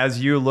wondering,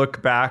 as you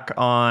look back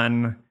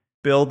on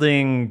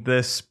building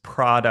this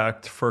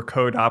product for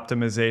code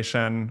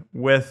optimization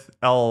with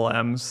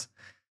LLMs,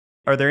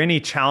 are there any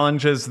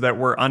challenges that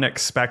were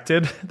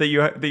unexpected that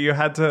you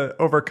had to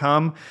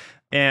overcome?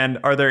 And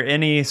are there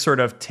any sort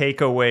of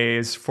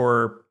takeaways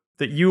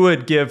that you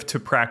would give to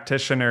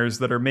practitioners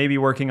that are maybe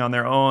working on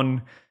their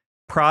own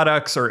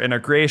products or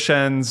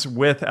integrations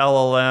with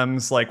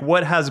LLMs? Like,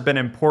 what has been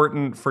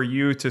important for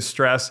you to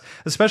stress,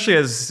 especially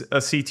as a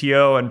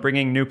CTO and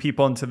bringing new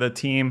people into the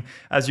team,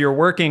 as you're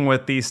working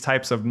with these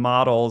types of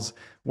models?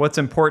 What's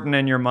important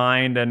in your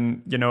mind,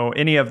 and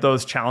any of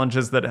those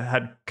challenges that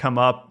had come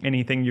up,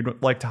 anything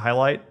you'd like to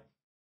highlight?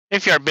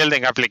 If you're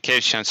building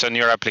applications and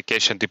your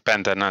application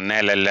dependent on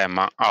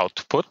LLM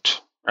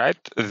output, right,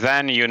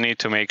 then you need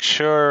to make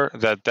sure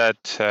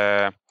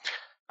that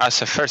as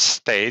a first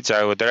stage,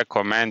 I would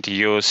recommend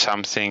use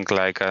something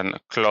like a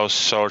closed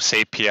source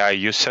API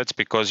usage,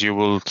 because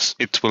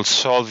it will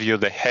solve you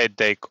the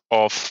headache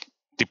of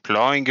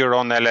deploying your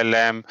own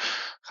LLM,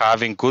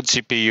 having good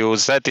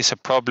GPUs. That is a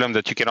problem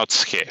that you cannot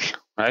scale,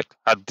 right?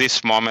 At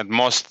this moment,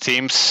 most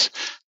teams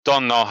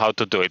don't know how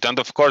to do it. And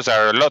of course,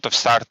 there are a lot of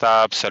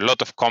startups, a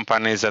lot of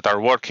companies that are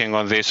working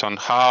on this, on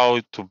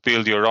how to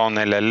build your own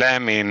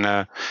LLM in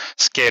a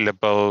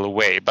scalable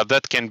way. But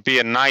that can be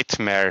a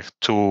nightmare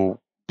to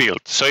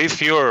build. So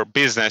if your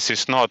business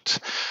is not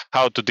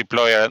how to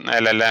deploy an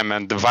LLM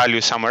and the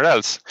value somewhere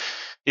else,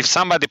 if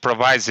somebody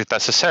provides it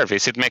as a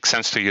service, it makes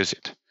sense to use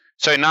it.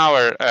 So in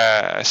our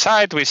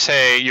side, we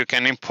say you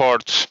can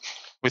import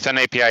with an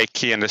API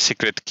key and a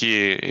secret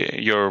key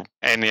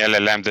any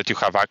LLM that you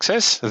have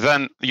access.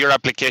 Then your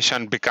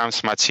application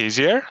becomes much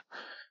easier.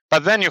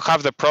 But then you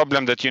have the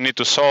problem that you need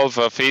to solve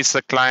of, is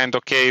the client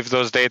okay if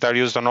those data are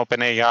used on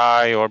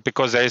OpenAI, or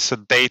because there is a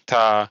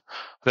data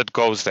that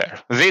goes there.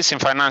 This in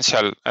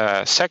financial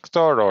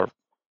sector or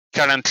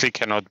currently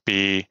cannot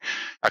be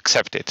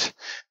accepted.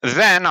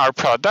 Then our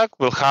product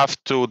will have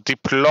to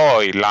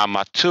deploy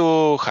Llama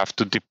 2, have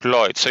to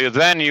deploy it. So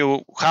then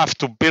you have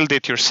to build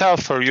it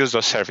yourself or use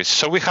those services.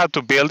 So we had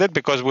to build it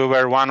because we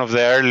were one of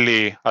the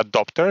early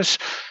adopters.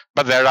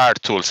 But there are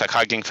tools like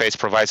Hugging Face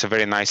provides a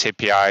very nice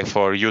API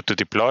for you to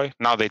deploy.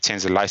 Now they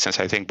changed the license,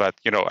 I think, but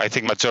I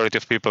think majority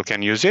of people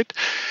can use it.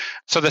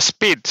 So the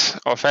speed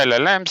of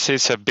LLMs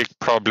is a big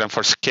problem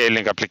for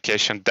scaling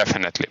application,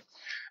 definitely.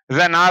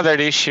 Then other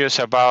issues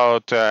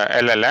about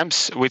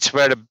LLMs, which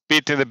were a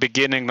bit in the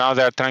beginning, now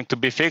they are trying to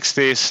be fixed,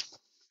 is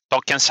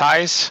token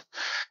size.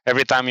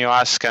 Every time you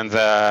ask and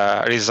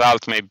the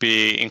result may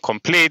be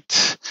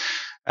incomplete.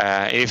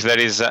 If there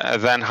is,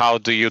 then how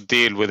do you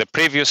deal with the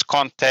previous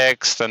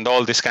context and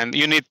all this kind?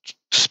 You need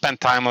to spend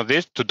time on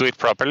this to do it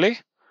properly.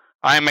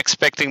 I'm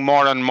expecting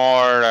more and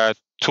more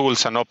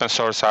tools and open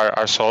source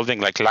are solving,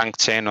 like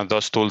LangChain, and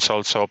those tools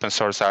also open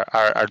source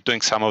are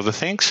doing some of the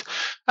things.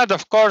 And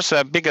of course,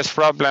 the biggest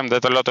problem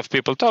that a lot of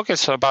people talk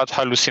is about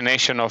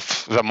hallucination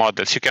of the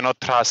models. You cannot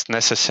trust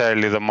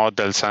necessarily the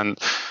models, and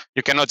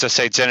you cannot just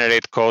say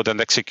generate code and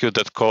execute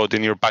that code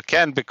in your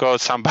backend,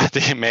 because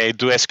somebody may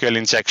do SQL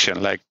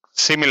injection, like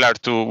similar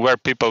to where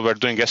people were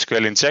doing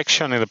SQL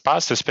injection in the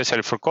past,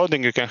 especially for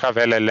coding, you can have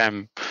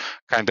LLM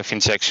kind of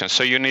injection.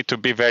 So you need to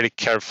be very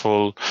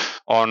careful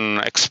on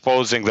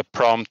exposing the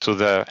prompt to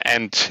the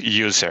end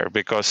user,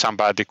 because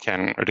somebody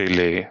can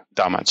really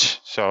damage.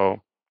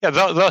 So yeah,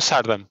 those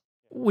are them.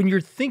 When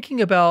you're thinking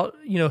about,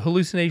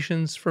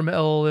 hallucinations from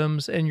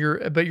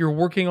LLMs but you're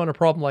working on a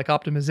problem like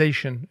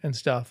optimization and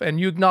stuff, and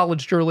you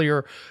acknowledged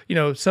earlier,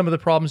 some of the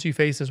problems you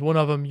face is one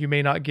of them, you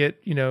may not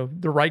get,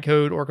 the right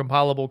code or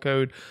compilable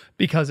code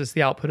because it's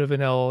the output of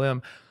an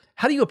LLM.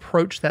 How do you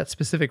approach that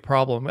specific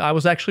problem? I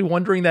was actually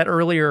wondering that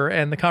earlier,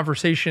 and the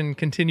conversation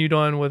continued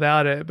on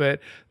without it, but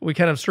we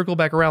kind of circle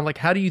back around. Like,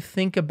 how do you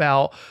think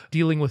about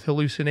dealing with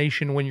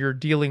hallucination when you're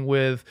dealing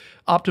with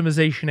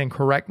optimization and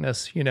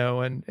correctness,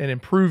 and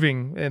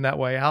improving in that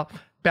way? How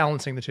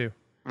balancing the two?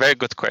 Very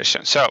good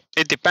question. So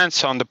it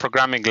depends on the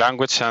programming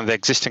language and the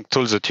existing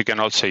tools that you can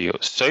also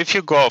use. So if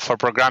you go for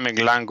programming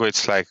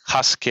language like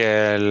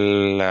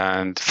Haskell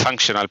and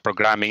functional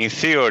programming, in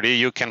theory,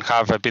 you can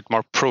have a bit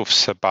more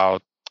proofs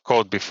about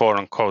code before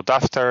and code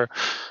after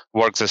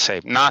works the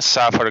same.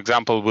 NASA, for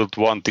example, would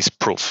want this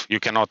proof. You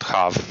cannot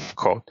have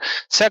code.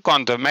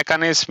 Second, the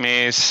mechanism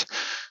is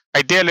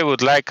ideally, we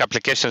would like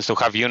applications to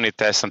have unit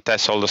tests and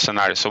test all the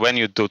scenarios. So when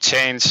you do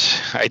change,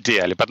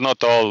 ideally, but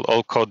not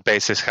all code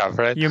bases have,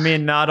 right? You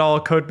mean not all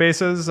code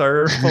bases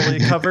are fully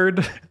covered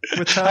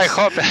with tests? I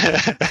hope.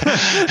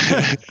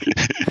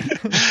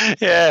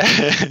 Yeah.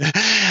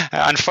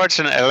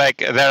 Unfortunately, like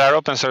there are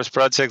open source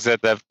projects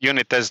that the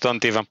unit tests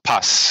don't even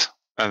pass.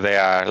 And they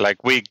are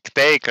like, we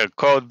take a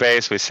code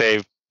base, we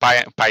say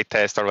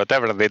PyTest or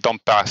whatever, and they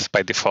don't pass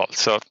by default.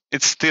 So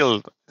it's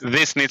still,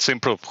 this needs to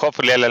improve.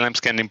 Hopefully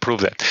LLMs can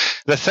improve that.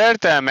 The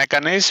third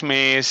mechanism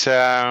is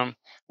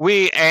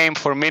we aim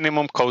for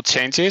minimum code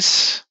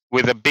changes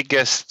with the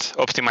biggest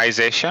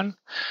optimization,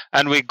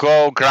 and we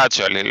go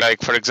gradually.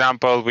 Like, for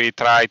example, we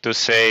try to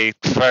say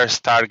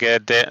first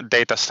target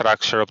data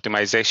structure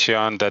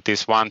optimization that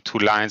is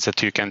 1-2 lines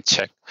that you can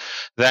check.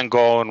 Then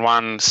go on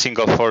one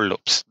single for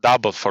loops,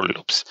 double for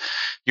loops.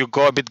 You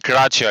go a bit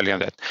gradually on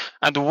that.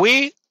 And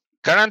we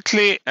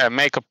currently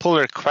make a pull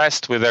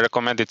request with the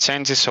recommended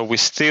changes, so we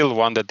still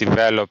want the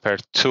developer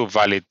to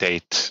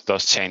validate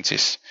those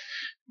changes,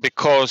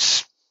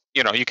 because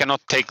you cannot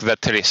take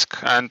that risk.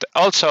 And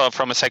also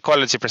from a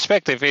psychology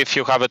perspective, if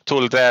you have a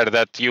tool there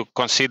that you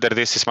consider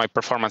this is my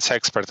performance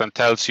expert and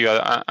tells you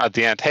at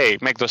the end, hey,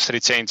 make those 3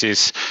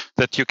 changes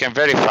that you can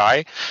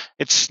verify,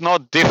 it's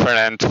not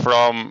different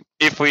from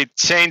if we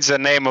change the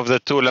name of the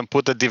tool and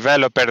put a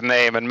developer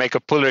name and make a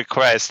pull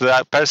request,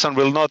 that person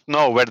will not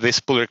know where this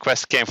pull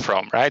request came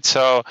from, right?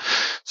 So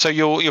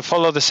you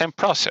follow the same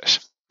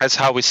process. That's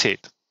how we see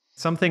it.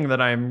 Something that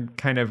I'm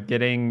kind of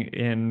getting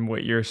in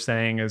what you're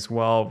saying as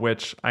well,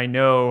 which I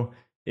know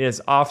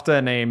is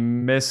often a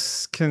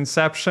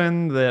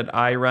misconception that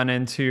I run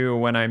into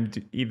when I'm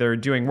either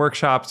doing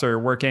workshops or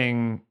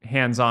working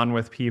hands-on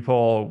with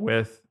people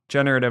with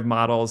generative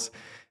models,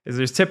 is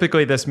there's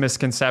typically this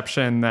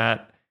misconception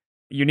that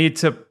you need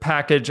to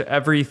package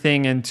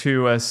everything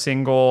into a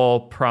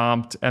single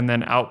prompt and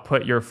then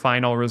output your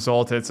final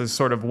result. It's a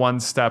sort of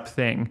one-step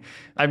thing.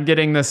 I'm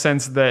getting the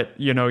sense that,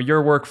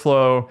 your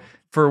workflow,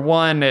 for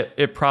one,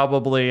 it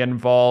probably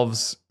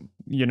involves,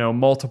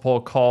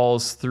 multiple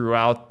calls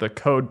throughout the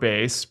code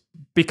base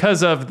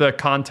because of the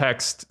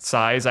context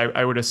size.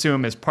 I would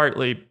assume is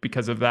partly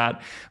because of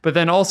that. But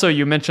then also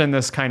you mentioned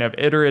this kind of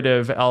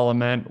iterative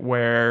element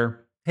where,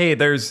 hey,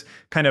 there's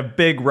kind of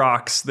big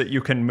rocks that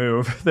you can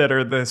move that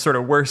are the sort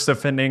of worst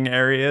offending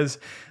areas.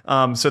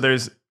 So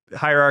there's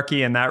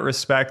hierarchy in that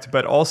respect.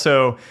 But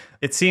also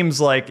it seems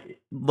like,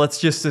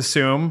 let's just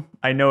assume,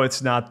 I know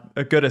it's not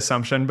a good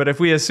assumption, but if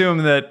we assume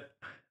that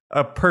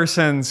a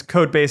person's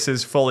code base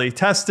is fully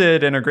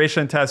tested,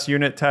 integration tests,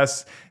 unit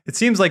tests, it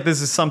seems like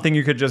this is something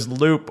you could just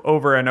loop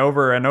over and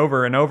over and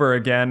over and over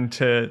again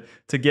to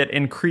get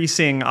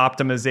increasing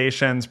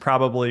optimizations,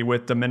 probably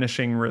with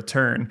diminishing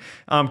return.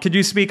 Could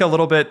you speak a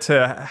little bit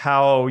to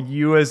how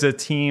you as a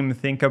team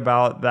think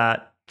about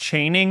that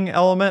chaining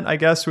element, I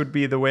guess would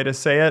be the way to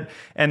say it,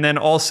 and then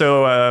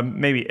also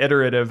maybe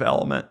iterative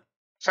element?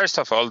 First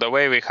of all, the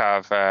way we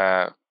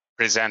have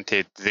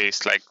presented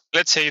this, like,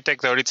 let's say you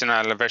take the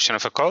original version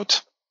of a code.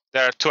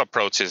 There are 2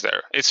 approaches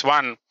there. It's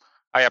one,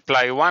 I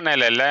apply one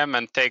LLM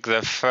and take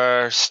the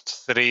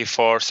first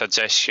 3-4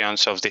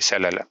 suggestions of this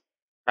LLM,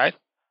 right?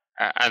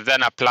 And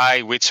then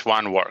apply which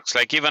one works.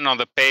 Like even on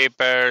the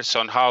papers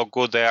on how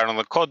good they are on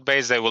the code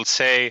base, they will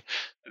say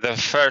the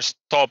first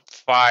top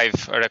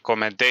 5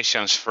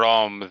 recommendations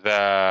from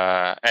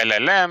the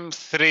LLM,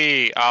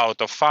 3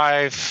 out of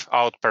 5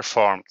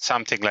 outperformed,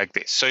 something like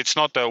this. So it's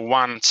not a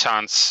one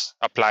chance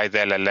apply the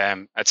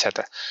LLM,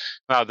 etc.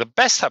 Now, the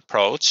best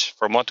approach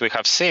from what we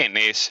have seen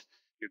is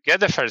you get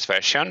the first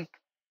version,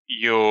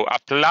 you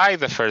apply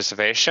the first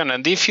version,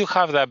 and if you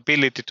have the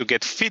ability to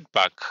get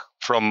feedback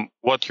from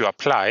what you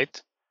applied,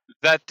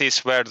 that is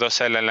where those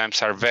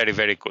LLMs are very,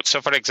 very good.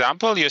 So for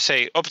example, you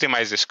say,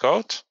 optimize this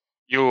code,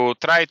 you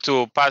try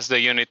to pass the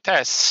unit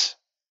tests,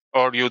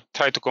 or you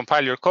try to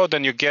compile your code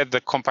and you get the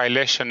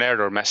compilation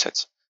error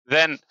message.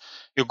 Then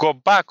you go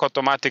back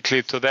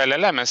automatically to the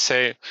LLM and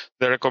say,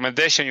 the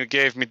recommendation you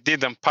gave me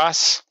didn't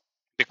pass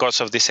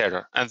because of this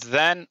error. And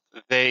then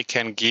they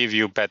can give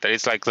you better.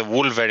 It's like the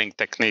Wolverine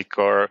technique,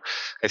 or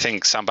I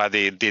think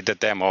somebody did a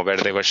demo where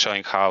they were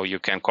showing how you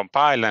can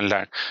compile and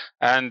learn.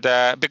 And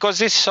because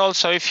this is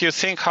also, if you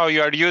think how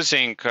you are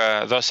using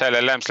those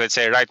LLMs, let's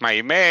say write my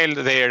email,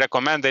 they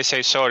recommend, they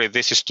say, sorry,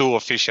 this is too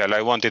official.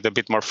 I want it a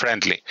bit more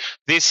friendly.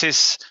 This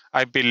is,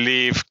 I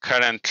believe,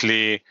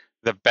 currently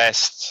the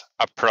best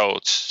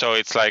approach. So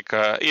it's like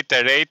an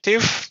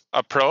iterative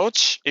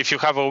approach. If you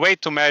have a way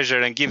to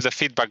measure and give the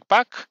feedback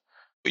back,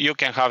 you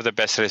can have the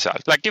best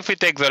result. Like if we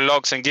take the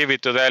logs and give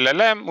it to the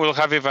LLM, we'll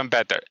have even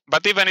better.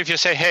 But even if you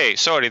say, hey,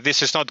 sorry,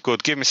 this is not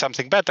good, give me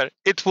something better,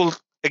 it will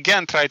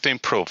again try to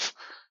improve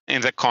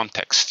in the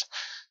context.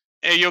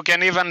 You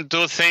can even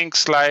do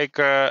things like,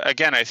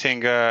 again, I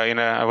think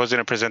I was in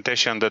a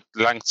presentation, that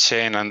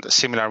LangChain and a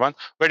similar one,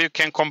 where you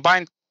can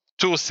combine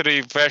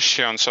 2-3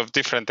 versions of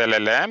different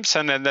LLMs,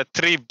 and then the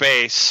tree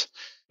base,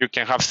 You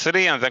can have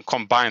three and then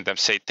combine them.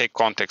 Say, take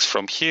context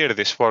from here.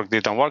 This work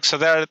didn't work. So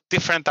there are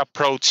different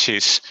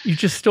approaches. You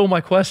just stole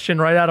my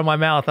question right out of my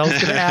mouth. I was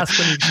going to ask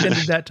when you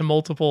extended that to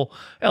multiple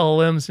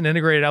LLMs and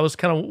integrated. I was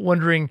kind of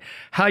wondering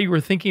how you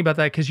were thinking about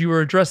that, because you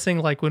were addressing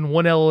like when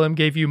one LLM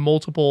gave you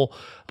multiple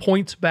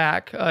points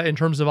back in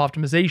terms of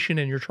optimization,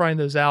 and you're trying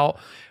those out,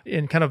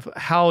 and kind of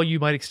how you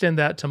might extend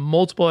that to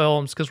multiple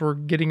LLMs, because we're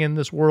getting in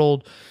this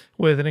world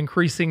with an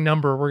increasing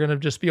number. We're going to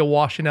just be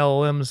awash in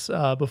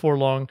LLMs before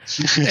long.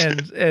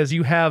 And as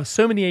you have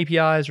so many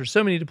APIs or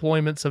so many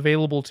deployments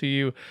available to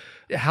you,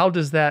 how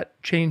does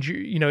that change?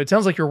 It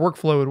sounds like your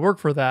workflow would work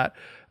for that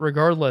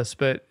regardless,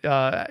 but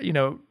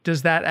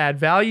does that add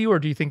value, or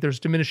do you think there's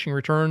diminishing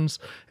returns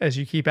as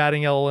you keep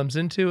adding LLMs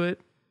into it?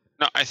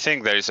 No, I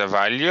think there is a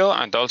value,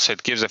 and also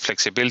it gives a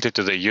flexibility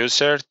to the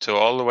user to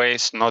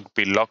always not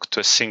be locked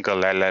to a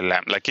single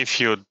LLM. Like if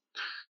you,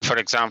 for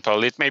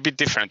example, it may be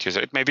different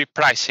user, it may be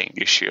pricing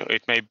issue,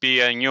 it may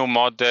be a new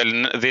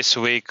model this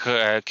week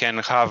can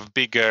have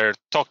bigger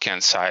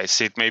token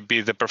size, it may be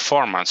the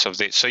performance of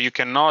this. So you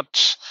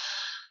cannot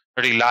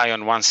rely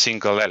on one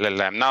single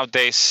LLM.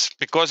 Nowadays,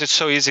 because it's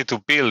so easy to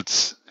build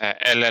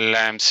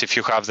LLMs if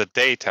you have the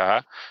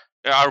data,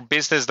 our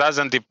business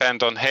doesn't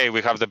depend on, hey,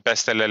 we have the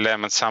best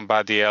LLM and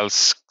somebody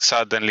else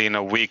suddenly in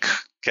a week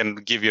can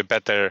give you a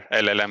better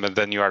LLM and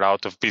then you are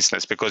out of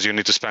business because you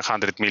need to spend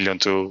 100 million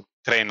to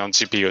train on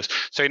GPUs.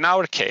 So in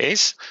our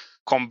case,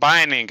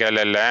 combining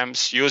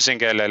LLMs, using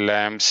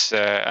LLMs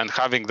and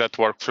having that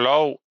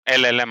workflow,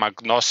 LLM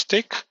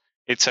agnostic,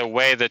 it's a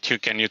way that you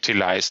can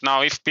utilize.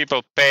 Now, if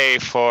people pay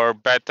for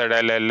better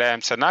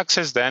LLMs and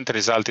access, the end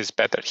result is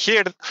better.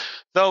 Here,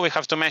 though, we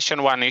have to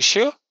mention one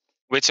issue,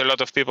 which a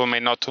lot of people may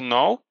not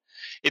know.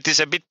 It is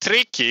a bit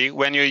tricky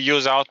when you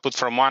use output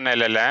from one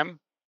LLM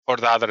or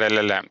the other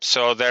LLM.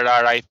 So there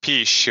are IP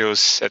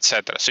issues,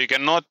 etc. So you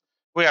cannot,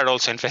 we are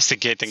also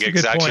investigating That's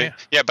exactly.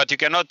 Yeah, but you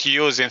cannot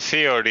use, in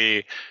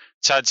theory,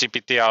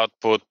 ChatGPT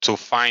output to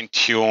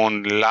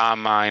fine-tune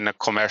Llama in a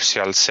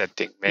commercial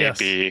setting.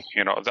 Maybe,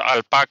 yes. The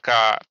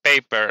Alpaca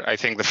paper, I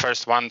think the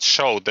first one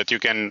showed that you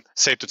can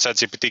say to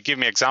ChatGPT, give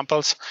me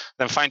examples,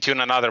 then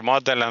fine-tune another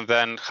model and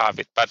then have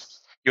it. But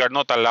you are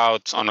not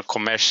allowed on a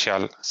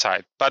commercial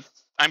side. But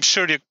I'm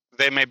sure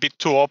there may be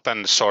two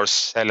open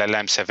source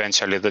LLMs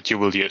eventually that you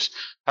will use.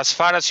 As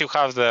far as you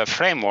have the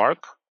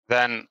framework,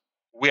 then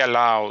we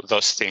allow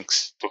those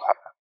things to happen.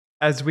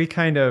 As we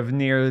kind of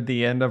near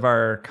the end of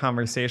our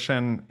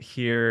conversation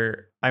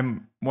here,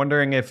 I'm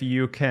wondering if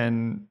you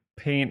can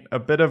paint a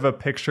bit of a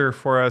picture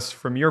for us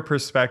from your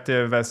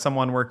perspective as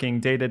someone working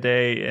day to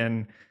day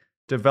in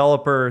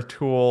developer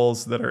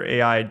tools that are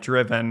AI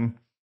driven.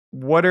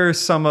 What are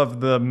some of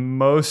the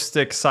most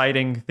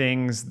exciting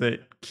things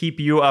that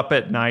keep you up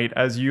at night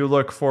as you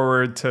look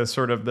forward to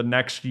sort of the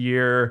next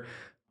year?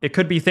 It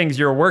could be things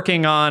you're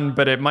working on,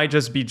 but it might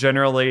just be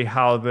generally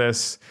how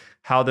this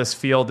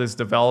field is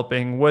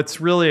developing. What's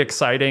really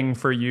exciting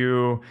for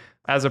you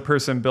as a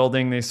person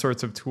building these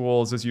sorts of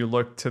tools as you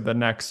look to the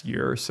next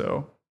year or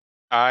so?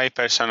 I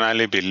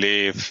personally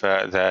believe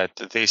that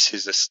this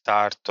is the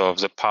start of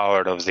the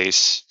power of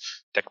this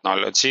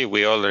technology.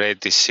 We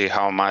already see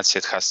how much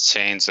it has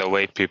changed the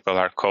way people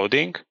are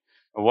coding.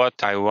 What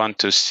I want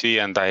to see,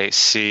 and I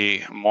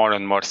see more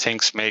and more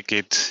things make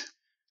it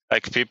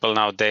like people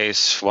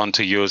nowadays want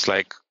to use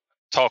like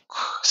talk,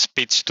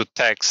 speech to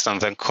text,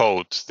 and then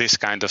code. These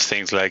kind of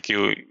things, like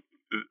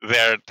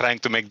they're trying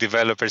to make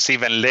developers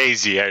even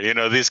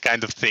lazier, these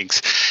kind of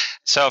things.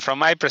 So from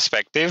my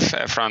perspective,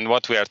 from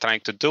what we are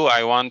trying to do,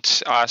 I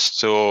want us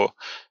to,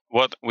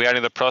 what we are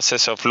in the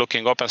process of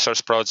looking open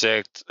source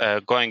project,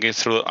 going in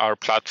through our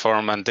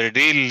platform and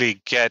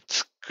really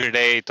get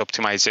great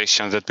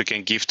optimization that we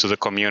can give to the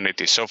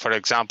community. So for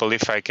example,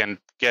 if I can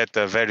get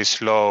a very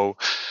slow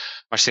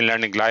machine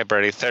learning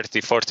library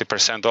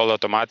 30-40% all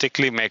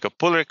automatically, make a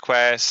pull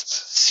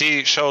request,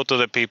 show to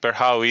the people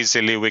how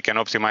easily we can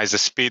optimize the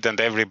speed, and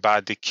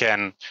everybody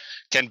can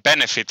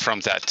benefit from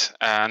that.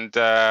 And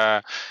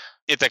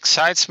it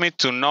excites me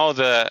to know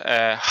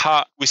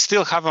how we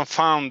still haven't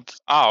found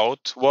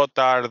out what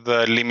are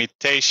the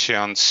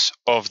limitations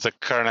of the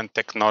current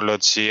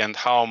technology and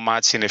how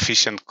much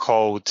inefficient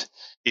code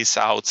is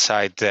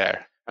outside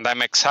there. And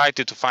I'm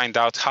excited to find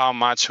out how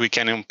much we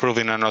can improve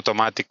in an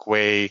automatic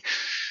way.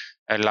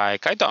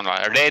 Like, I don't know,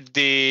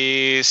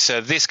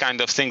 Redis, this kind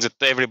of things that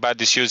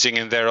everybody's using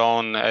in their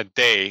own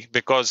day,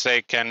 because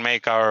they can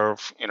make our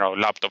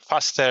laptop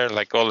faster.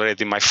 Like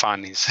already my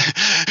fan is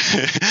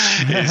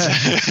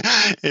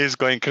is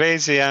going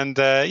crazy. And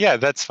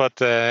that's what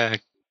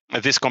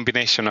this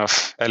combination of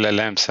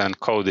LLMs and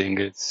coding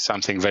is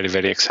something very,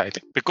 very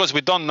exciting, because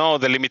we don't know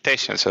the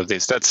limitations of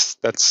this.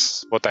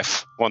 That's what I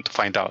want to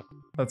find out.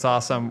 That's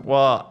awesome.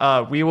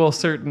 Well, we will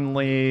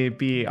certainly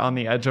be on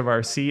the edge of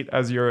our seat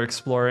as you're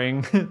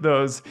exploring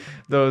those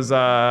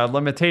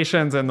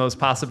limitations and those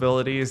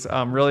possibilities.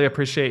 Really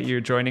appreciate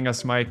you joining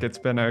us, Mike. It's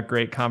been a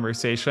great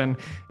conversation,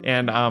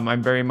 and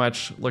I'm very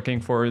much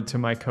looking forward to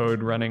my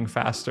code running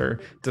faster,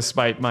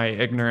 despite my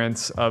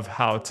ignorance of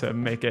how to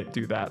make it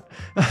do that.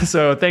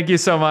 So thank you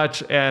so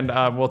much, and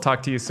we'll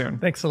talk to you soon.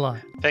 Thanks a lot.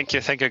 Thank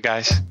you,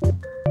 guys.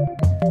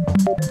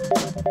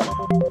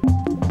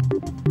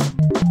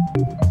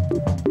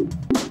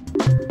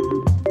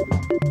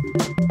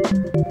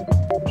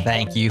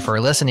 Thank you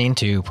for listening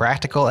to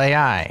Practical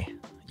AI.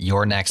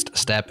 Your next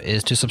step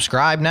is to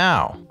subscribe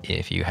now,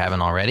 if you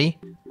haven't already.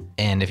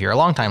 And if you're a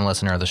longtime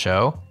listener of the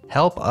show,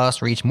 help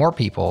us reach more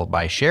people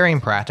by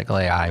sharing Practical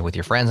AI with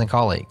your friends and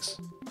colleagues.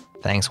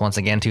 Thanks once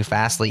again to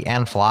Fastly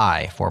and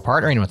Fly for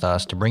partnering with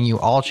us to bring you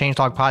all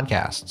Changelog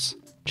podcasts.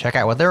 Check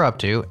out what they're up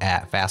to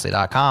at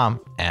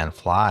fastly.com and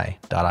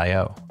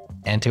fly.io.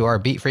 And to our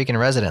beat freak in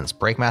residence,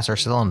 Breakmaster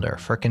Cylinder,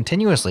 for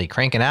continuously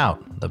cranking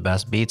out the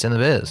best beats in the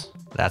biz.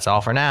 That's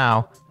all for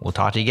now. We'll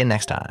talk to you again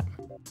next time.